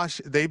saying,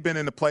 Josh. They've been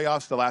in the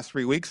playoffs the last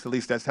 3 weeks. At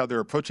least that's how they're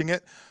approaching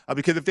it.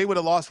 Because if they would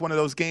have lost one of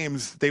those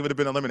games, they would have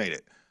been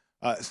eliminated.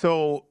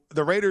 So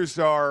the Raiders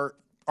are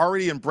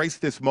already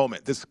embraced this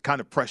moment, this kind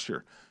of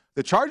pressure.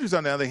 The Chargers,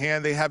 on the other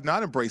hand, they have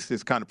not embraced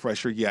this kind of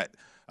pressure yet.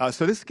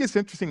 So this gets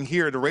interesting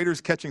here. The Raiders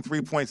catching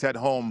 3 points at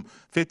home,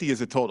 50 is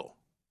a total.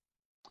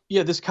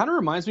 Yeah, this kind of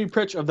reminds me,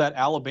 Pritch, of that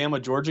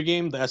Alabama-Georgia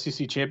game, the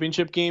SEC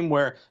championship game,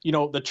 where,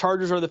 the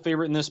Chargers are the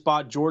favorite in this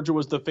spot. Georgia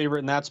was the favorite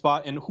in that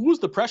spot. And who was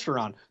the pressure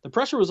on? The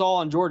pressure was all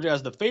on Georgia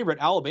as the favorite.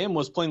 Alabama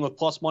was playing with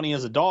plus money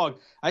as a dog.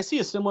 I see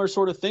a similar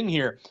sort of thing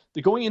here.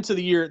 Going into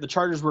the year, the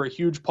Chargers were a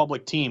huge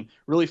public team,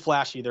 really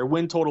flashy. Their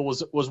win total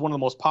was one of the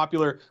most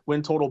popular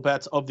win total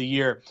bets of the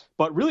year.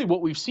 But really what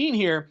we've seen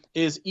here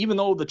is even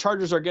though the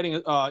Chargers are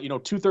getting,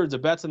 2/3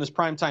 of bets in this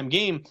primetime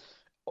game,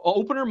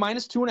 opener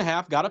minus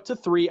 2.5, got up to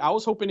 3. I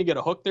was hoping to get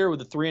a hook there with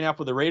the 3.5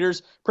 with the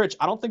Raiders. Pritch,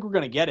 I don't think we're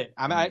going to get it.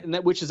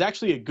 Which is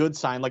actually a good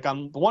sign. Like,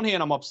 on the one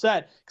hand, I'm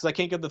upset because I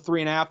can't get the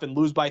 3.5 and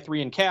lose by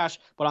 3 in cash.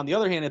 But on the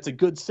other hand, it's a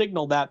good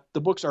signal that the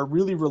books are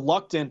really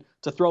reluctant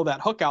to throw that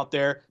hook out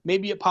there.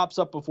 Maybe it pops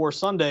up before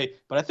Sunday,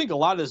 but I think a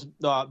lot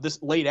of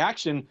this late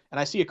action, and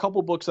I see a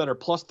couple books that are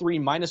 +3,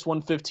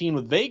 -115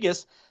 with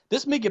Vegas.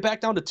 this may get back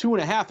down to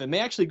 2.5. It may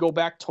actually go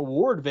back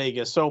toward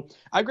Vegas. So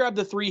I grabbed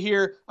the 3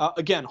 here.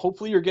 Again,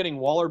 hopefully you're getting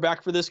Waller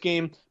back for this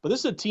game. But this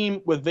is a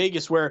team with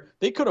Vegas where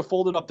they could have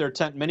folded up their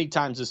tent many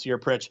times this year,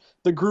 Pritch.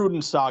 The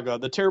Gruden saga,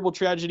 the terrible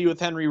tragedy with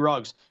Henry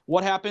Ruggs.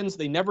 What happens?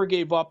 They never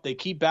gave up. They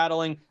keep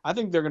battling. I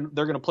think they're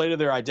gonna play to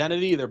their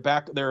identity.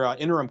 Their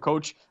interim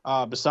coach,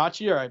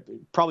 Bisaccia, or I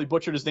probably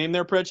butchered his name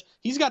there, Pritch.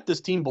 He's got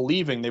this team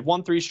believing. They've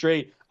won 3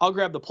 straight. I'll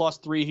grab the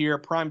 +3 here,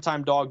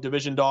 primetime dog,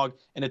 division dog,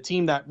 and a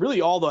team that really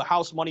all the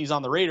house money's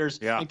on the Raiders.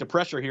 Yeah. I think the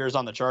pressure here is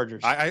on the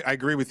Chargers. I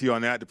agree with you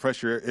on that. The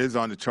pressure is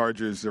on the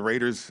Chargers. The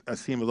Raiders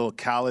seem a little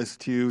callous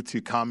to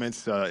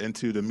comments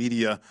into the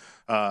media,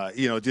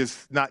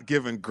 just not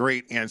giving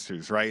great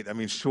answers, right? I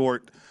mean,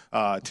 short,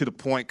 to the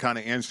point kind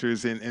of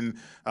answers. And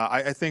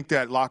I think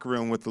that locker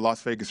room with the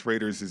Las Vegas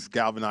Raiders is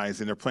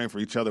galvanized, and they're playing for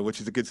each other, which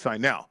is a good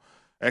sign now.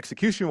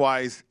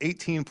 Execution-wise,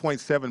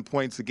 18.7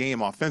 points a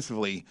game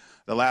offensively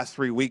the last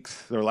 3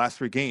 weeks, or last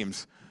 3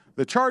 games.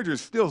 The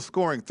Chargers still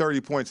scoring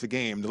 30 points a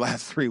game the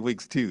last 3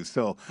 weeks, too.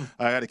 So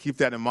I got to keep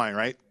that in mind,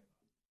 right?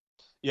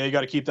 Yeah, you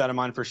got to keep that in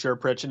mind for sure,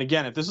 Pritch. And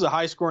again, if this is a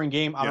high-scoring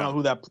game, I don't know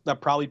who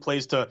that probably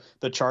plays to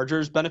the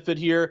Chargers' benefit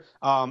here.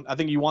 I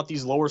think you want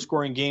these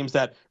lower-scoring games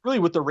that really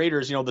with the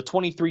Raiders, the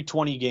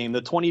 23-20 game,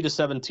 the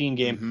 20-17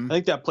 game, I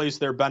think that plays to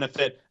their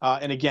benefit.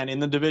 And again, in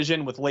the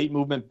division with late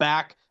movement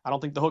back, I don't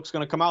think the hook's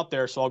going to come out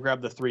there, so I'll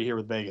grab the 3 here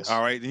with Vegas.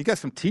 All right, and you got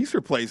some teaser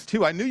plays,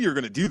 too. I knew you were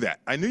going to do that.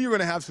 I knew you were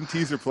going to have some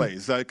teaser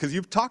plays because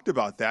you've talked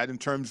about that in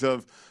terms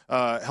of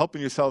helping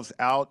yourselves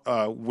out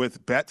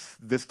with bets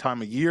this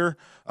time of year.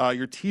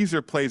 Your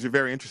teaser plays are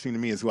very interesting to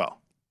me as well.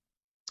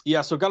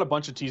 Yeah, so got a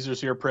bunch of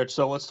teasers here, Pritch.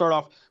 So let's start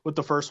off with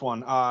the first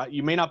one.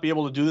 You may not be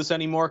able to do this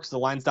anymore because the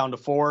line's down to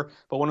 4,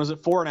 but when it was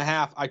at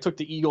 4.5, I took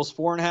the Eagles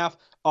 4.5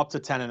 up to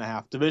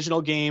 10.5. Divisional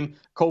game,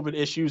 COVID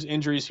issues,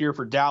 injuries here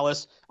for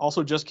Dallas.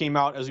 Also just came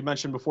out, as we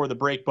mentioned before the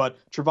break, but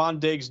Trevon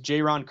Diggs,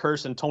 Jaron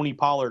Kearse, and Tony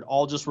Pollard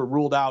all just were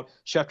ruled out.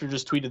 Schefter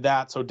just tweeted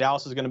that, so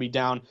Dallas is going to be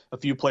down a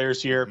few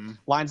players here.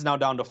 Line's now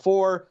down to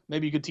 4.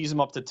 Maybe you could tease them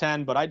up to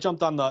 10, but I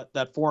jumped on that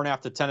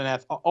 4.5 to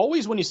 10.5.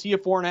 Always when you see a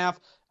 4.5,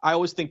 I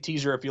always think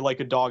teaser if you like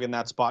a dog in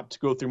that spot to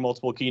go through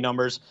multiple key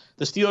numbers.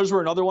 The Steelers were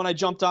another one I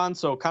jumped on,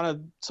 so kind of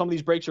some of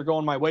these breaks are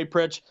going my way,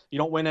 Pritch. You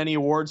don't win any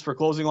awards for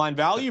closing line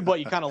value, but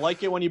you kind of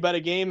like it when you bet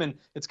a game and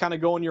it's kind of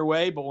going your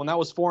way. But when that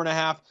was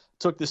 4.5,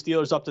 took the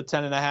Steelers up to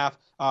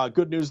 10.5.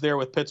 Good news there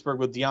with Pittsburgh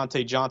with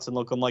Deontay Johnson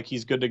looking like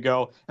he's good to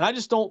go. And I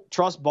just don't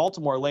trust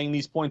Baltimore laying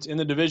these points in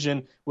the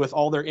division with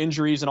all their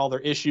injuries and all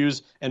their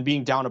issues and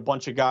being down a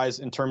bunch of guys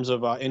in terms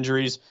of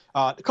injuries.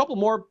 A couple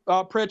more,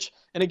 Pritch.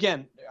 And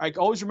again, I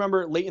always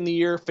remember late in the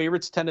year,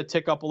 favorites tend to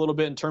tick up a little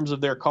bit in terms of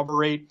their cover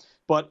rate.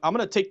 But I'm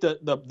going to take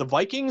the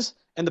Vikings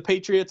and the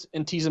Patriots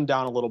and tease them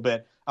down a little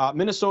bit.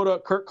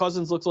 Minnesota, Kirk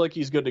Cousins looks like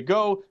he's good to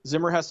go.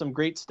 Zimmer has some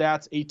great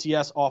stats,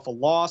 ATS off a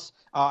loss.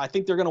 I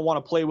think they're going to want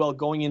to play well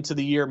going into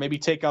the year, maybe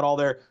take out all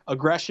their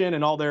aggression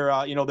and all their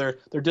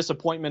their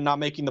disappointment not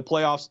making the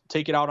playoffs,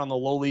 take it out on the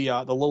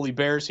lowly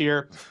Bears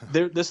here.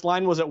 This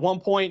line was at one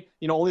point,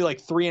 only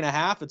like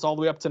 3.5. It's all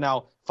the way up to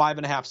now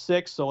 5.5,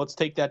 6. So let's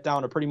take that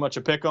down to pretty much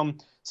a pick 'em.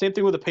 Same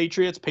thing with the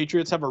Patriots.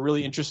 Patriots have a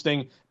really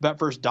interesting bet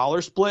versus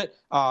dollar split.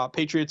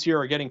 Patriots here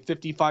are getting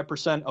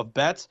 55% of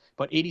bets,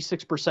 but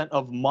 86%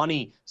 of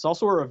money. It's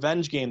also a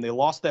revenge game. They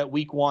lost that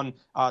week 1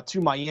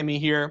 to Miami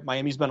here.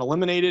 Miami's been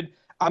eliminated.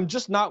 I'm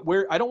just not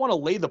where I don't want to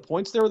lay the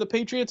points there with the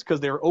Patriots because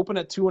they were open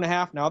at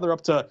 2.5. Now they're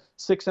up to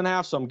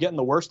 6.5, so I'm getting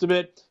the worst of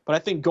it. But I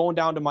think going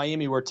down to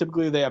Miami where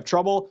typically they have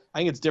trouble, I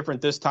think it's different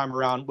this time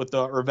around with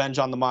the revenge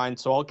on the mind.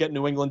 So I'll get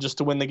New England just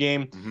to win the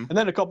game. And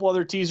then a couple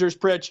other teasers,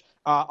 Pritch.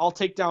 I'll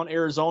take down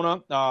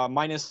Arizona,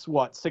 minus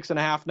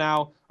 6.5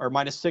 now, or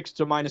 -6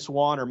 to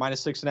 -1, or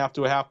 -6.5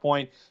 to a half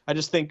point. I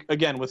just think,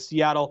 again, with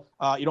Seattle,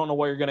 you don't know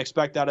what you're going to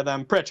expect out of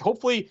them. Pritch,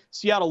 hopefully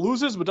Seattle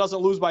loses, but doesn't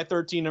lose by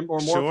 13 or more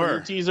for your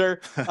teaser.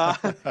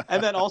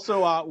 And then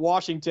also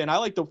Washington. I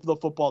like the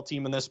football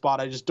team in this spot.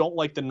 I just don't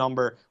like the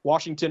number.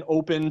 Washington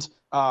opened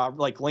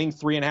laying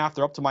 3.5.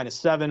 They're up to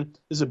 -7.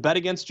 This is a bet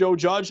against Joe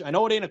Judge. I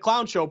know it ain't a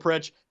clown show,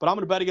 Pritch, but I'm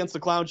going to bet against the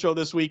clown show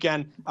this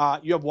weekend.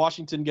 You have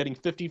Washington getting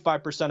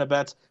 55% of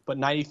bets, but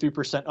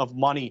 93% of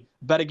money.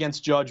 Bet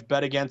against Judge,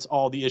 bet against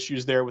all the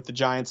issues there with the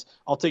Giants.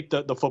 I'll take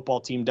the football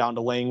team down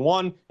to laying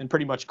 1 and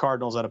pretty much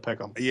Cardinals at a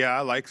pick 'em. Yeah,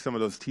 I like some of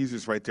those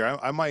teasers right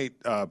there. I might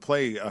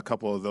play a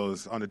couple of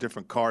those on a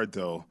different card,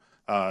 though.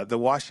 The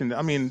Washington,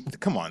 I mean,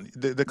 come on,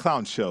 the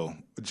clown show,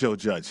 Joe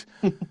Judge.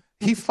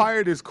 He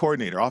fired his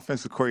coordinator,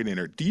 offensive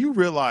coordinator. Do you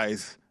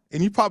realize,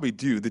 and you probably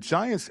do, the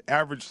Giants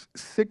averaged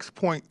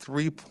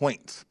 6.3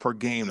 points per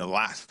game the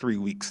last 3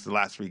 weeks, the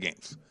last 3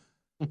 games.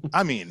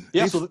 I mean,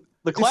 yeah, so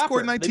the clapper,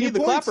 scored 19 they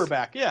need points. The clapper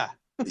back, yeah.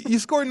 You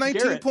scored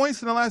 19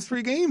 points in the last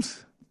 3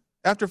 games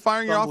after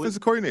firing your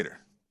offensive coordinator.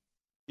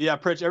 Yeah,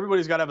 Pritch,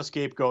 everybody's got to have a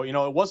scapegoat. You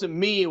know, it wasn't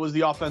me, it was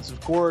the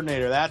offensive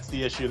coordinator. That's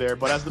the issue there.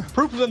 But as the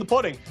proof is in the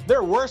pudding,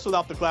 they're worse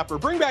without the clapper.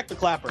 Bring back the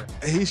clapper.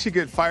 He should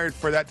get fired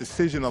for that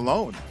decision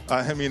alone.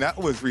 I mean, that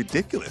was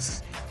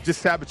ridiculous.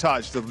 Just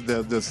sabotage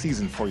the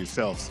season for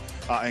yourselves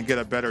and get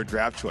a better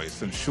draft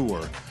choice. And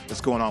sure, what's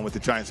going on with the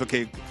Giants.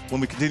 Okay,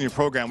 when we continue the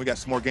program, we got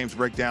some more games to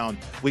break down.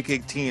 Week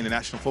 18, the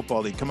National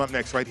Football League. Come up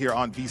next right here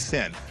on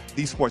VSiN,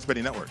 the Sports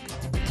Betting Network.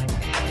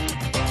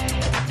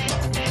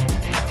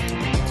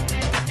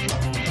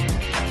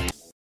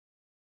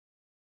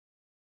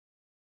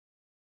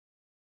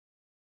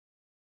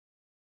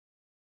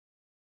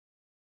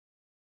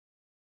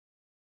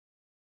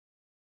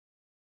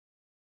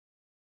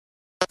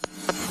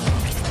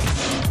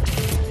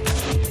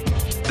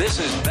 This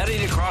is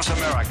Betting Across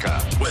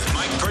America with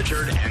Mike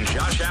Pritchard and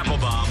Josh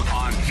Applebaum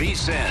on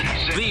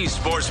VSiN, the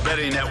Sports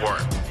Betting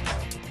Network.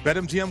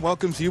 BetMGM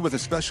welcomes you with a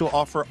special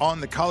offer on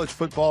the College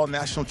Football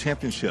National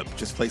Championship.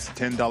 Just place a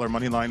 $10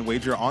 moneyline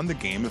wager on the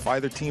game. If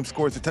either team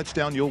scores a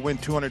touchdown, you'll win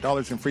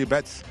 $200 in free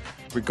bets,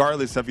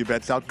 regardless of your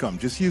bet's outcome.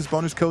 Just use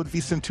bonus code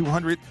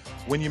VSiN200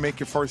 when you make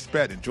your first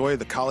bet. Enjoy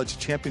the college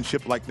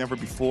championship like never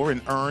before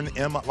and earn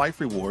M Life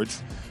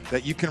rewards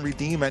that you can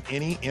redeem at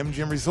any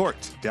MGM resort.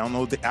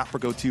 Download the app or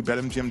go to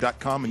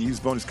betmgm.com and use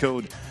bonus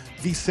code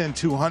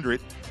VSiN200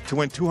 to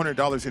win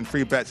 $200 in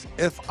free bets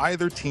if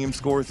either team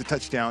scores a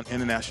touchdown in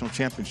the national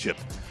championship.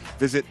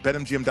 Visit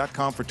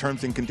betmgm.com for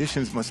terms and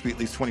conditions. Must be at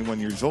least 21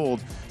 years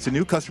old. It's a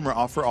new customer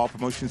offer. All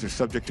promotions are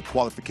subject to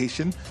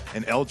qualification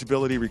and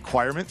eligibility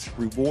requirements.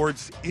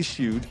 Rewards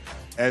issued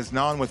as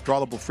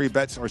non-withdrawable free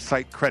bets or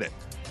site credit.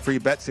 Free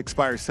bets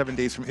expire 7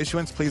 days from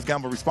issuance. Please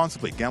gamble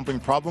responsibly. Gambling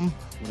problem?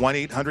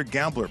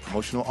 1-800-GAMBLER.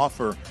 Promotional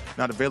offer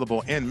not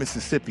available in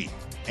Mississippi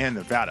and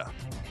Nevada.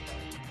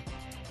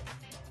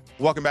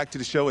 Welcome back to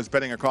the show. It's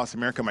Betting Across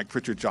America. Mike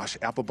Pritchard, Josh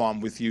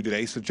Applebaum with you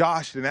today. So,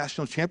 Josh, the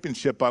national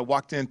championship, I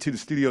walked into the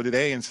studio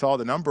today and saw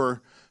the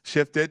number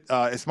shifted.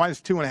 It's minus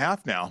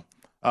 2.5 now.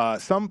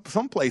 Some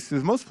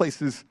places, most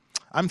places,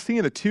 I'm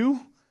seeing a 2.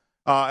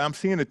 I'm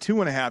seeing a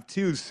 2.5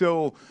 too.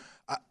 So,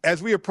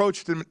 as we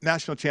approach the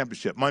national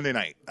championship Monday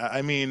night,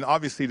 I mean,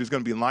 obviously there's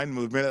going to be line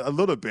movement a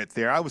little bit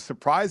there. I was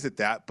surprised at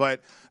that.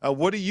 But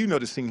what are you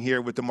noticing here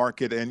with the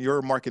market and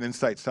your market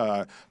insights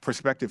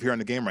perspective here on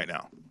the game right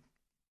now?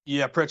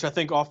 Yeah, Pritch, I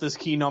think off this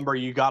key number,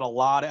 you got a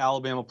lot of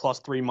Alabama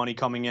 +3 money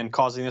coming in,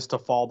 causing this to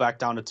fall back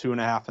down to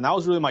 2.5. And that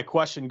was really my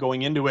question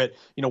going into it.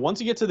 You know, once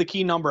you get to the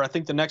key number, I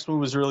think the next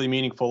move is really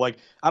meaningful. Like,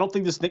 I don't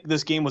think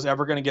this game was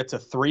ever going to get to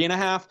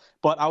 3.5,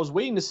 but I was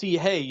waiting to see,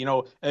 hey, you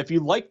know, if you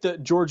like the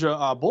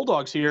Georgia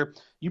Bulldogs here,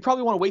 you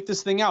probably want to wait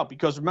this thing out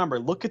because remember,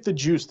 look at the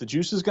juice. The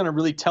juice is going to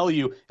really tell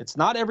you it's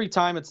not every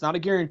time, it's not a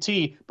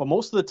guarantee, but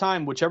most of the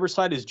time, whichever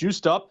side is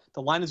juiced up,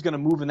 the line is going to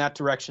move in that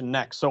direction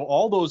next. So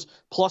all those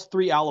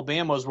 +3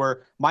 Alabamas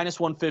were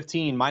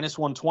 -115,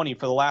 -120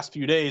 for the last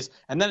few days,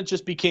 and then it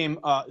just became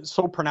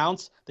so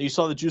pronounced that you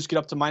saw the juice get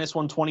up to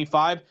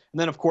 -125, and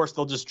then of course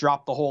they'll just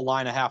drop the whole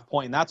line a half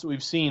point, and that's what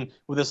we've seen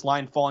with this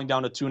line falling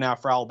down to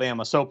 2.5 for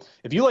Alabama. So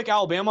if you like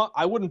Alabama,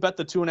 I wouldn't bet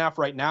the 2.5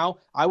 right now.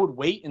 I would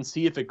wait and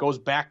see if it goes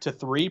back to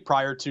 3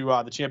 prior to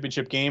the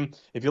championship game.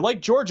 If you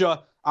like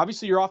Georgia,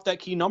 obviously you're off that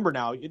key number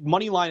now.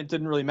 Money line, it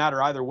didn't really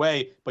matter either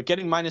way, but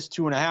getting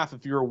 -2.5,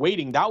 if you were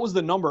waiting, that was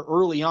the number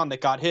early on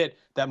that got hit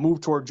that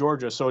moved toward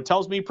Georgia. So it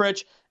tells me,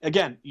 Pritch,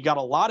 again, you got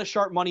a lot of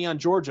sharp money on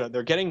Georgia.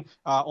 They're getting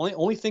I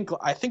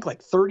think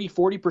like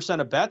 30-40%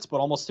 of bets, but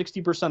almost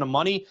 60% of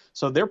money.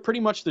 So they're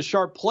pretty much the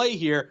sharp play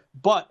here.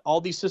 But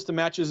all these system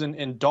matches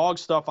and dog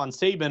stuff on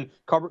Saban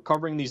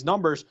covering these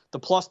numbers, the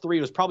 +3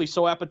 was probably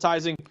so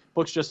appetizing.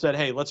 Books just said,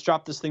 hey, let's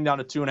drop this thing down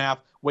to 2.5.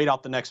 Wait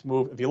out the next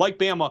move. If you like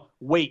Bama,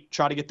 wait.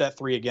 Try to get that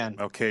 3 again.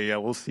 Okay, yeah,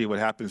 we'll see what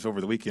happens over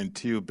the weekend,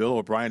 too. Bill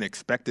O'Brien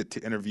expected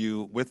to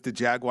interview with the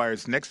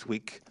Jaguars next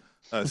week.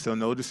 So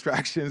no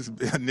distractions.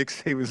 Nick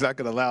Saban's not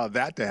going to allow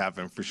that to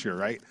happen for sure,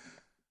 right?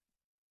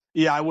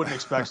 Yeah, I wouldn't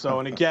expect so.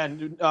 And again,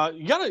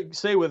 you got to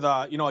say with,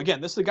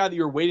 again, this is the guy that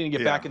you're waiting to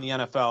get back in the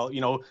NFL,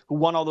 who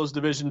won all those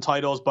division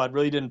titles, but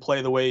really didn't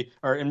play the way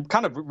and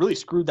kind of really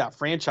screwed that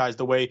franchise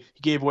the way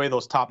he gave away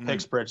those top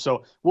picks, Pritch.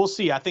 So we'll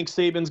see. I think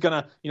Saban's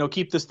going to,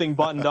 keep this thing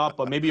buttoned up,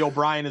 but maybe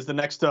O'Brien is the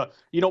next to,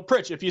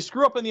 Pritch, if you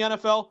screw up in the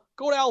NFL,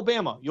 go to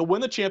Alabama. You'll win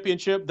the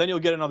championship, then you'll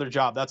get another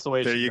job. That's the way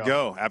it should go. There you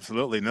go.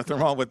 Absolutely. Nothing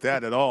wrong with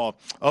that at all.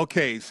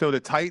 Okay, so the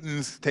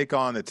Titans take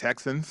on the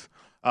Texans.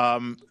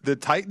 The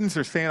Titans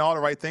are saying all the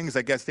right things.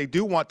 I guess they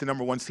do want the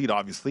number 1 seed,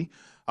 obviously.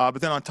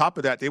 But then on top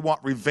of that, they want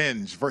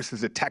revenge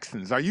versus the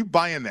Texans. Are you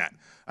buying that?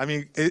 I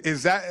mean,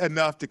 is that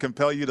enough to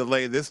compel you to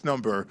lay this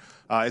number?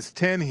 It's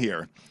 10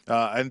 here,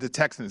 and the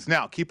Texans.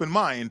 Now, keep in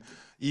mind,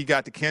 you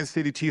got the Kansas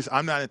City Chiefs.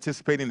 I'm not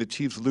anticipating the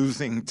Chiefs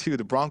losing to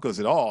the Broncos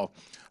at all,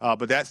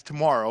 but that's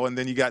tomorrow. And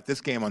then you got this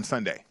game on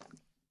Sunday.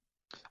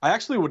 I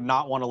actually would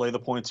not want to lay the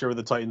points here with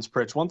the Titans,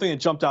 Pritch. One thing that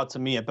jumped out to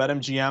me at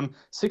BetMGM,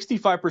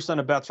 65%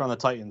 of bets are on the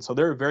Titans. So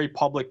they're a very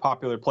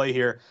popular play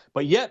here.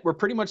 But yet, we're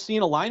pretty much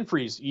seeing a line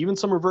freeze, even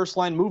some reverse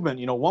line movement.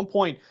 One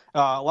point,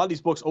 a lot of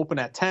these books open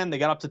at 10. They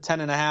got up to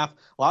 10.5. A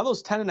lot of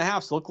those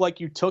 10.5s look like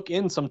you took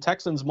in some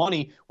Texans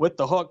money with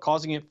the hook,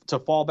 causing it to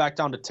fall back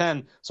down to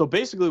 10. So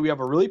basically, we have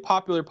a really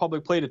popular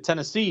public play to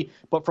Tennessee,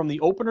 but from the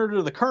opener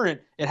to the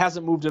current, it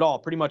hasn't moved at all.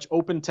 Pretty much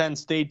open 10,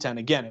 stayed 10.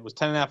 Again, it was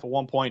 10.5 at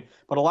one point,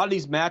 but a lot of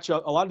these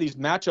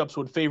matchups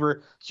would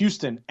favor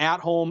Houston at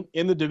home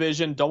in the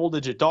division,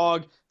 double-digit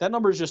dog. That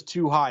number is just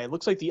too high. It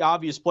looks like the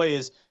obvious play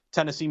is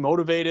Tennessee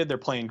motivated. They're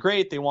playing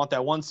great. They want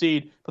that 1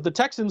 seed, but the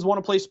Texans want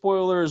to play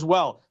spoiler as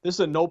well. This is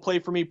a no play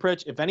for me,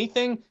 Pritch. If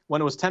anything,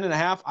 when it was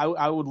 10.5,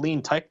 I would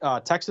lean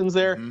Texans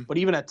there, but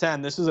even at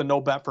 10, this is a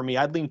no bet for me.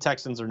 I'd lean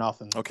Texans or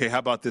nothing. Okay, how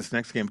about this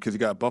next game? Because you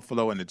got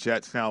Buffalo and the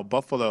Jets. Now,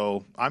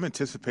 Buffalo, I'm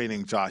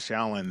anticipating Josh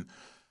Allen.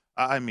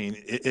 I mean,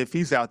 if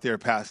he's out there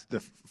past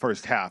the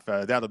first half,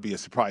 that'll be a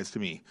surprise to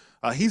me.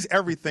 He's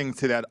everything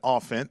to that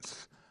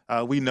offense.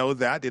 We know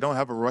that. They don't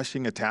have a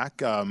rushing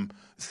attack.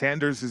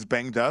 Sanders is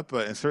banged up,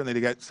 and certainly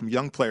they got some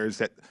young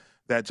players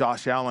that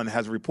Josh Allen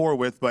has a rapport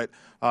with. But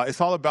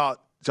it's all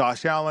about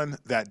Josh Allen,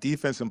 that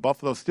defense in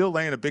Buffalo, still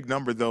laying a big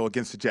number, though,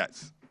 against the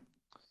Jets.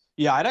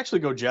 Yeah, I'd actually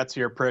go Jets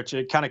here, Pritch.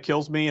 It kind of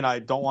kills me, and I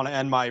don't want to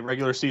end my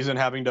regular season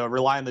having to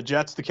rely on the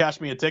Jets to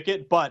cash me a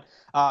ticket. But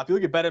if you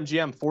look at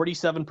BetMGM,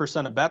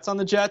 47% of bets on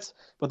the Jets,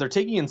 but they're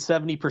taking in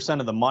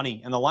 70% of the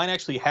money. And the line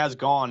actually has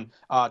gone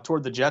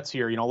toward the Jets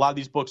here. A lot of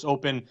these books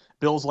open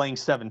Bills laying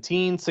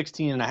 17,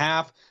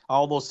 16.5.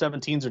 All those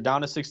 17s are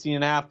down to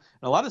 16.5. And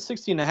a lot of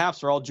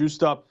 16.5s are all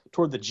juiced up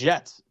toward the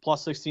Jets,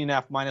 plus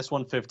 16.5, minus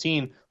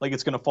 115, like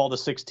it's going to fall to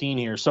 16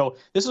 here. So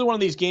this is one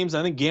of these games,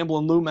 I think Gamble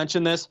and Lou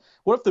mentioned this.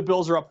 What if the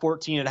Bills are up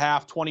 14.5,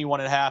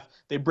 21.5?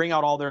 They bring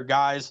out all their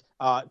guys,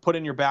 put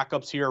in your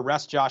backups here,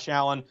 rest Josh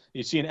Allen.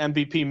 You see an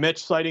MVP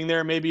Mitch sighting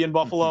there maybe in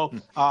Buffalo.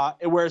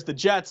 Whereas the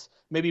Jets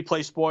maybe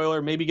play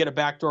spoiler, maybe get a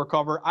backdoor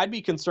cover. I'd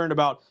be concerned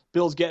about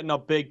Bills getting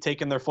up big,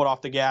 taking their foot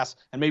off the gas,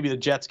 and maybe the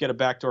Jets get a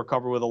backdoor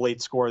cover with a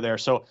late score there.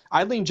 So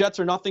I'd lean Jets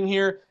or nothing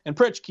here. And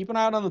Pritch, keep an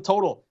eye out on the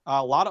total.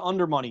 A lot of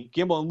under money.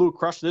 Gamble and Luke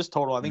crushed this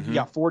total. I think you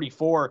got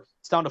 44.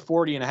 It's down to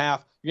 40.5. You're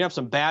going to have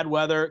some bad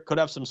weather. Could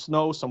have some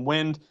snow, some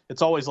wind.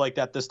 It's always like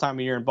that this time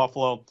of year in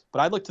Buffalo. But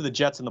I'd look to the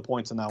Jets and the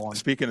points in that one.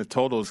 Speaking of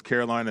totals,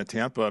 Carolina,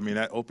 Tampa, I mean,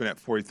 that opened at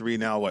 43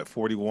 now,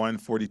 41,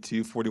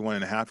 42,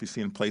 41.5 you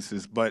see in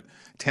places. But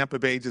Tampa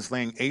Bay just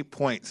laying 8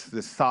 points.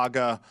 The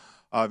saga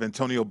of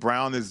Antonio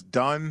Brown is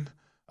done.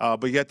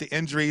 But yet the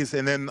injuries,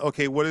 and then,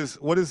 okay, what is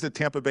the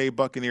Tampa Bay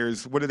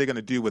Buccaneers, what are they going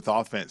to do with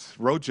offense?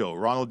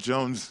 Ronald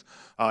Jones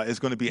is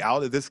going to be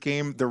out of this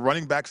game. The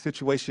running back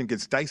situation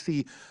gets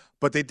dicey,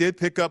 but they did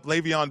pick up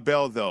Le'Veon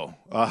Bell, though,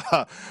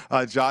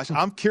 Josh.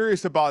 I'm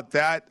curious about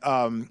that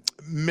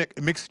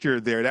mixture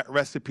there, that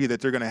recipe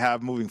that they're going to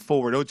have moving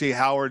forward. O.J.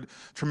 Howard,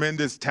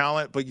 tremendous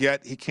talent, but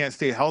yet he can't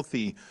stay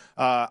healthy.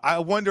 I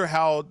wonder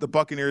how the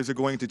Buccaneers are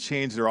going to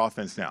change their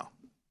offense now.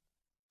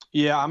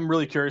 Yeah, I'm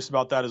really curious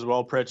about that as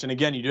well, Pritch. And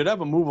again, you did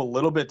have a move a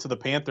little bit to the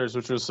Panthers,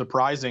 which was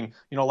surprising.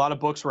 A lot of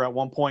books were at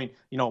one point,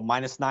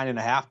 minus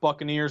 9.5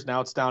 Buccaneers.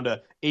 Now it's down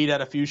to 8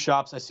 at a few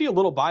shops. I see a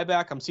little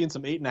buyback. I'm seeing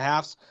some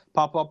 8.5s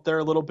pop up there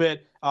a little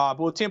bit. But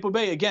with Tampa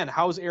Bay, again,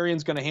 how is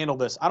Arians going to handle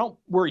this? I don't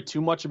worry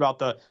too much about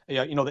the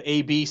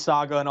AB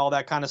saga and all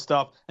that kind of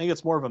stuff. I think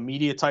it's more of a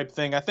media type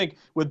thing. I think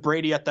with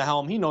Brady at the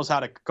helm, he knows how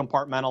to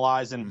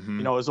compartmentalize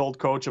and, his old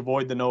coach,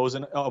 avoid the noise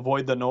and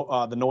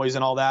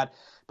all that.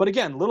 But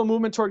again, little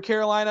movement toward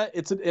Carolina.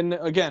 It's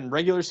again,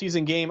 regular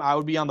season game. I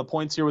would be on the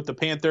points here with the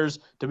Panthers.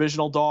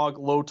 Divisional dog,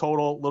 low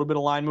total, a little bit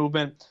of line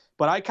movement.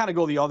 But I kind of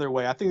go the other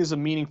way. I think this is a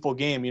meaningful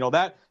game.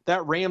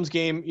 That Rams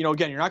game,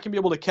 again, you're not going to be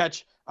able to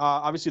catch,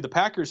 obviously, the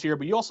Packers here,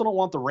 but you also don't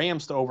want the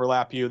Rams to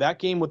overlap you. That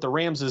game with the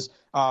Rams is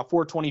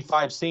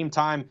 4:25, same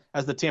time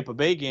as the Tampa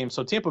Bay game.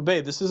 So Tampa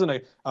Bay, this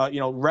isn't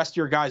rest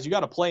your guys. You got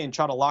to play and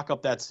try to lock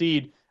up that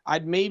seed.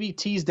 I'd maybe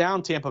tease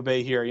down Tampa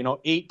Bay here,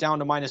 8 down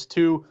to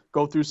 -2,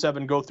 go through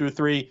 7, go through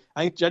 3.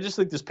 I just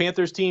think this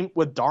Panthers team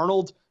with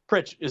Darnold,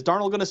 Pritch, is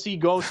Darnold going to see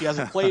ghosts? He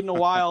hasn't played in a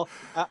while.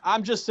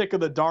 I'm just sick of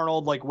the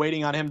Darnold,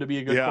 waiting on him to be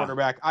a good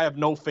quarterback. I have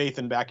no faith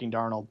in backing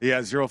Darnold.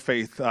 Yeah, zero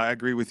faith. I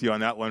agree with you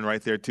on that one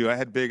right there, too. I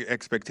had big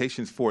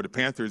expectations for the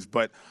Panthers,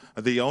 but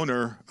the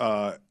owner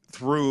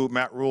threw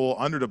Matt Rule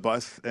under the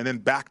bus and then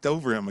backed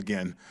over him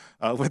again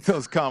with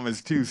those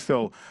comments, too.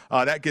 So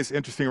that gets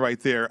interesting right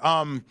there.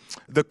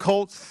 The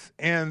Colts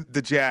and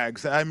the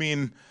Jags. I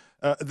mean,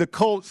 the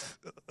Colts,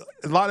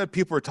 a lot of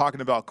people are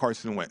talking about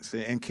Carson Wentz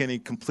and can he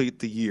complete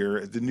the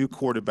year, the new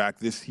quarterback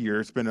this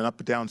year. It's been an up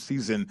and down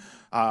season.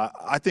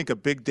 I think a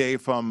big day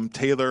from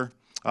Taylor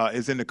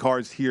is in the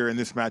cards here in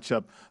this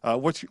matchup.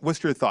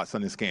 What's your thoughts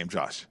on this game,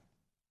 Josh?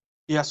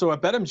 Yeah, so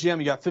at BetMGM,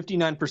 you got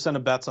 59%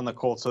 of bets on the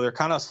Colts. So they're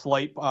kind of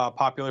slight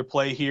popular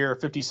play here,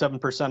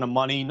 57% of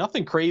money.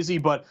 Nothing crazy,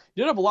 but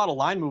you did have a lot of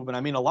line movement.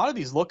 I mean, a lot of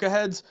these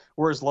look-aheads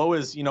were as low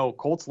as,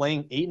 Colts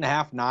laying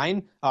 8.5,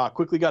 9.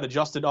 Quickly got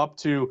adjusted up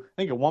to,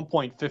 I think, at one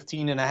point,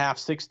 15.5,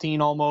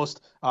 16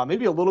 almost.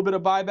 Maybe a little bit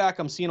of buyback.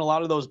 I'm seeing a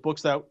lot of those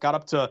books that got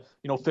up to,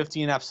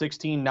 15.5,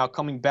 16, now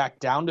coming back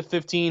down to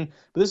 15.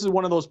 But this is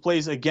one of those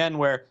plays, again,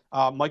 where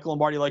Michael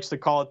Lombardi likes to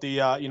call it the,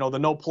 the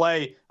no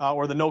play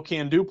or the no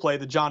can do play,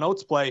 the John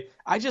Oates play.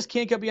 I just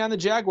can't get beyond the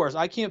Jaguars.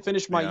 I can't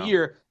finish my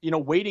year,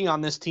 waiting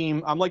on this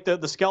team. I'm like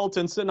the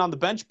skeleton sitting on the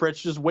bench,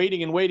 Pritch, just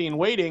waiting and waiting and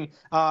waiting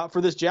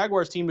for this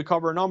Jaguars team to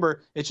cover a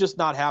number. It's just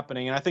not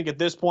happening. And I think at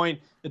this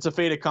point, it's a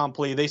fait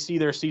accompli. They see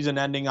their season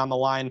ending on the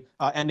line,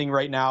 ending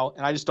right now.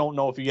 And I just don't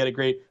know if you get a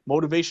great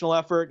motivational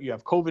effort. You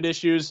have COVID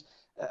issues.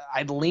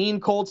 I'd lean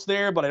Colts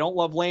there, but I don't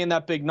love laying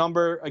that big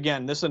number.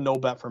 Again, this is a no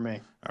bet for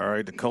me. All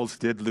right, the Colts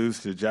did lose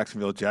to the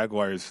Jacksonville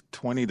Jaguars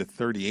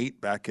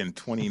 20-38 back in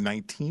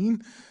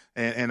 2019.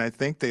 And I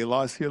think they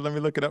lost here. Let me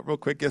look it up real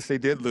quick. Yes, they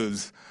did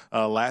lose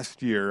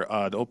last year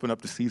to open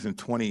up the season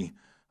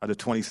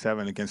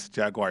 20-27 against the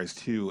Jaguars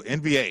too.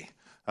 NBA,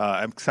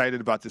 I'm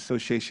excited about the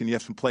association. You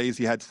have some plays.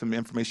 You had some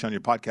information on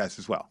your podcast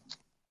as well.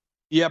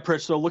 Yeah,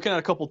 Pritch. So looking at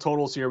a couple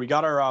totals here, we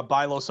got our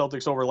buy low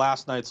Celtics over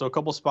last night. So a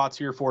couple spots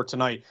here for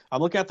tonight.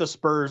 I'm looking at the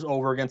Spurs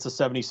over against the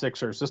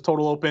 76ers. This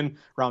total open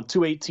around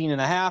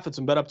 218.5. It's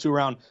been bet up to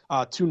around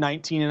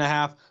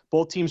 219.5.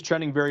 Both teams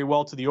trending very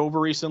well to the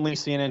over recently.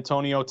 San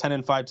Antonio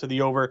 10-5 to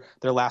the over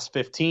their last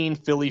 15.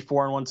 Philly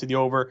 4-1 to the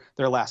over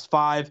their last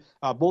 5.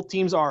 Both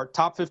teams are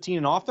top 15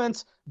 in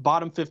offense,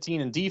 bottom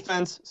 15 in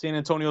defense. San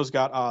Antonio's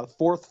got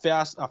fourth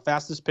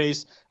fastest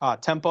pace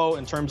tempo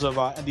in terms of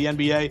the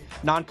NBA.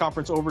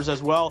 Non-conference overs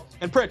as well.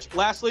 And Pritch,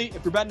 lastly,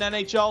 if you're betting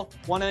NHL,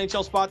 one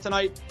NHL spot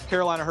tonight,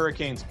 Carolina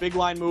Hurricanes. Big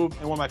line move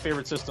and one of my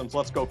favorite systems.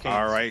 Let's go, Canes.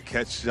 All right,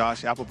 catch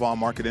Josh Applebaum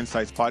Market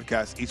Insights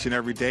podcast each and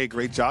every day.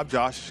 Great job,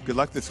 Josh. Good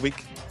luck this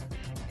week.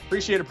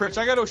 Appreciate it, Pritch.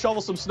 I got to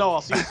shovel some snow.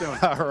 I'll see you soon.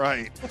 All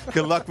right.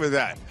 Good luck with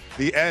that.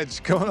 The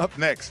Edge coming up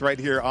next right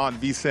here on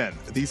VSiN,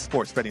 the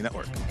Sports Betting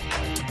Network.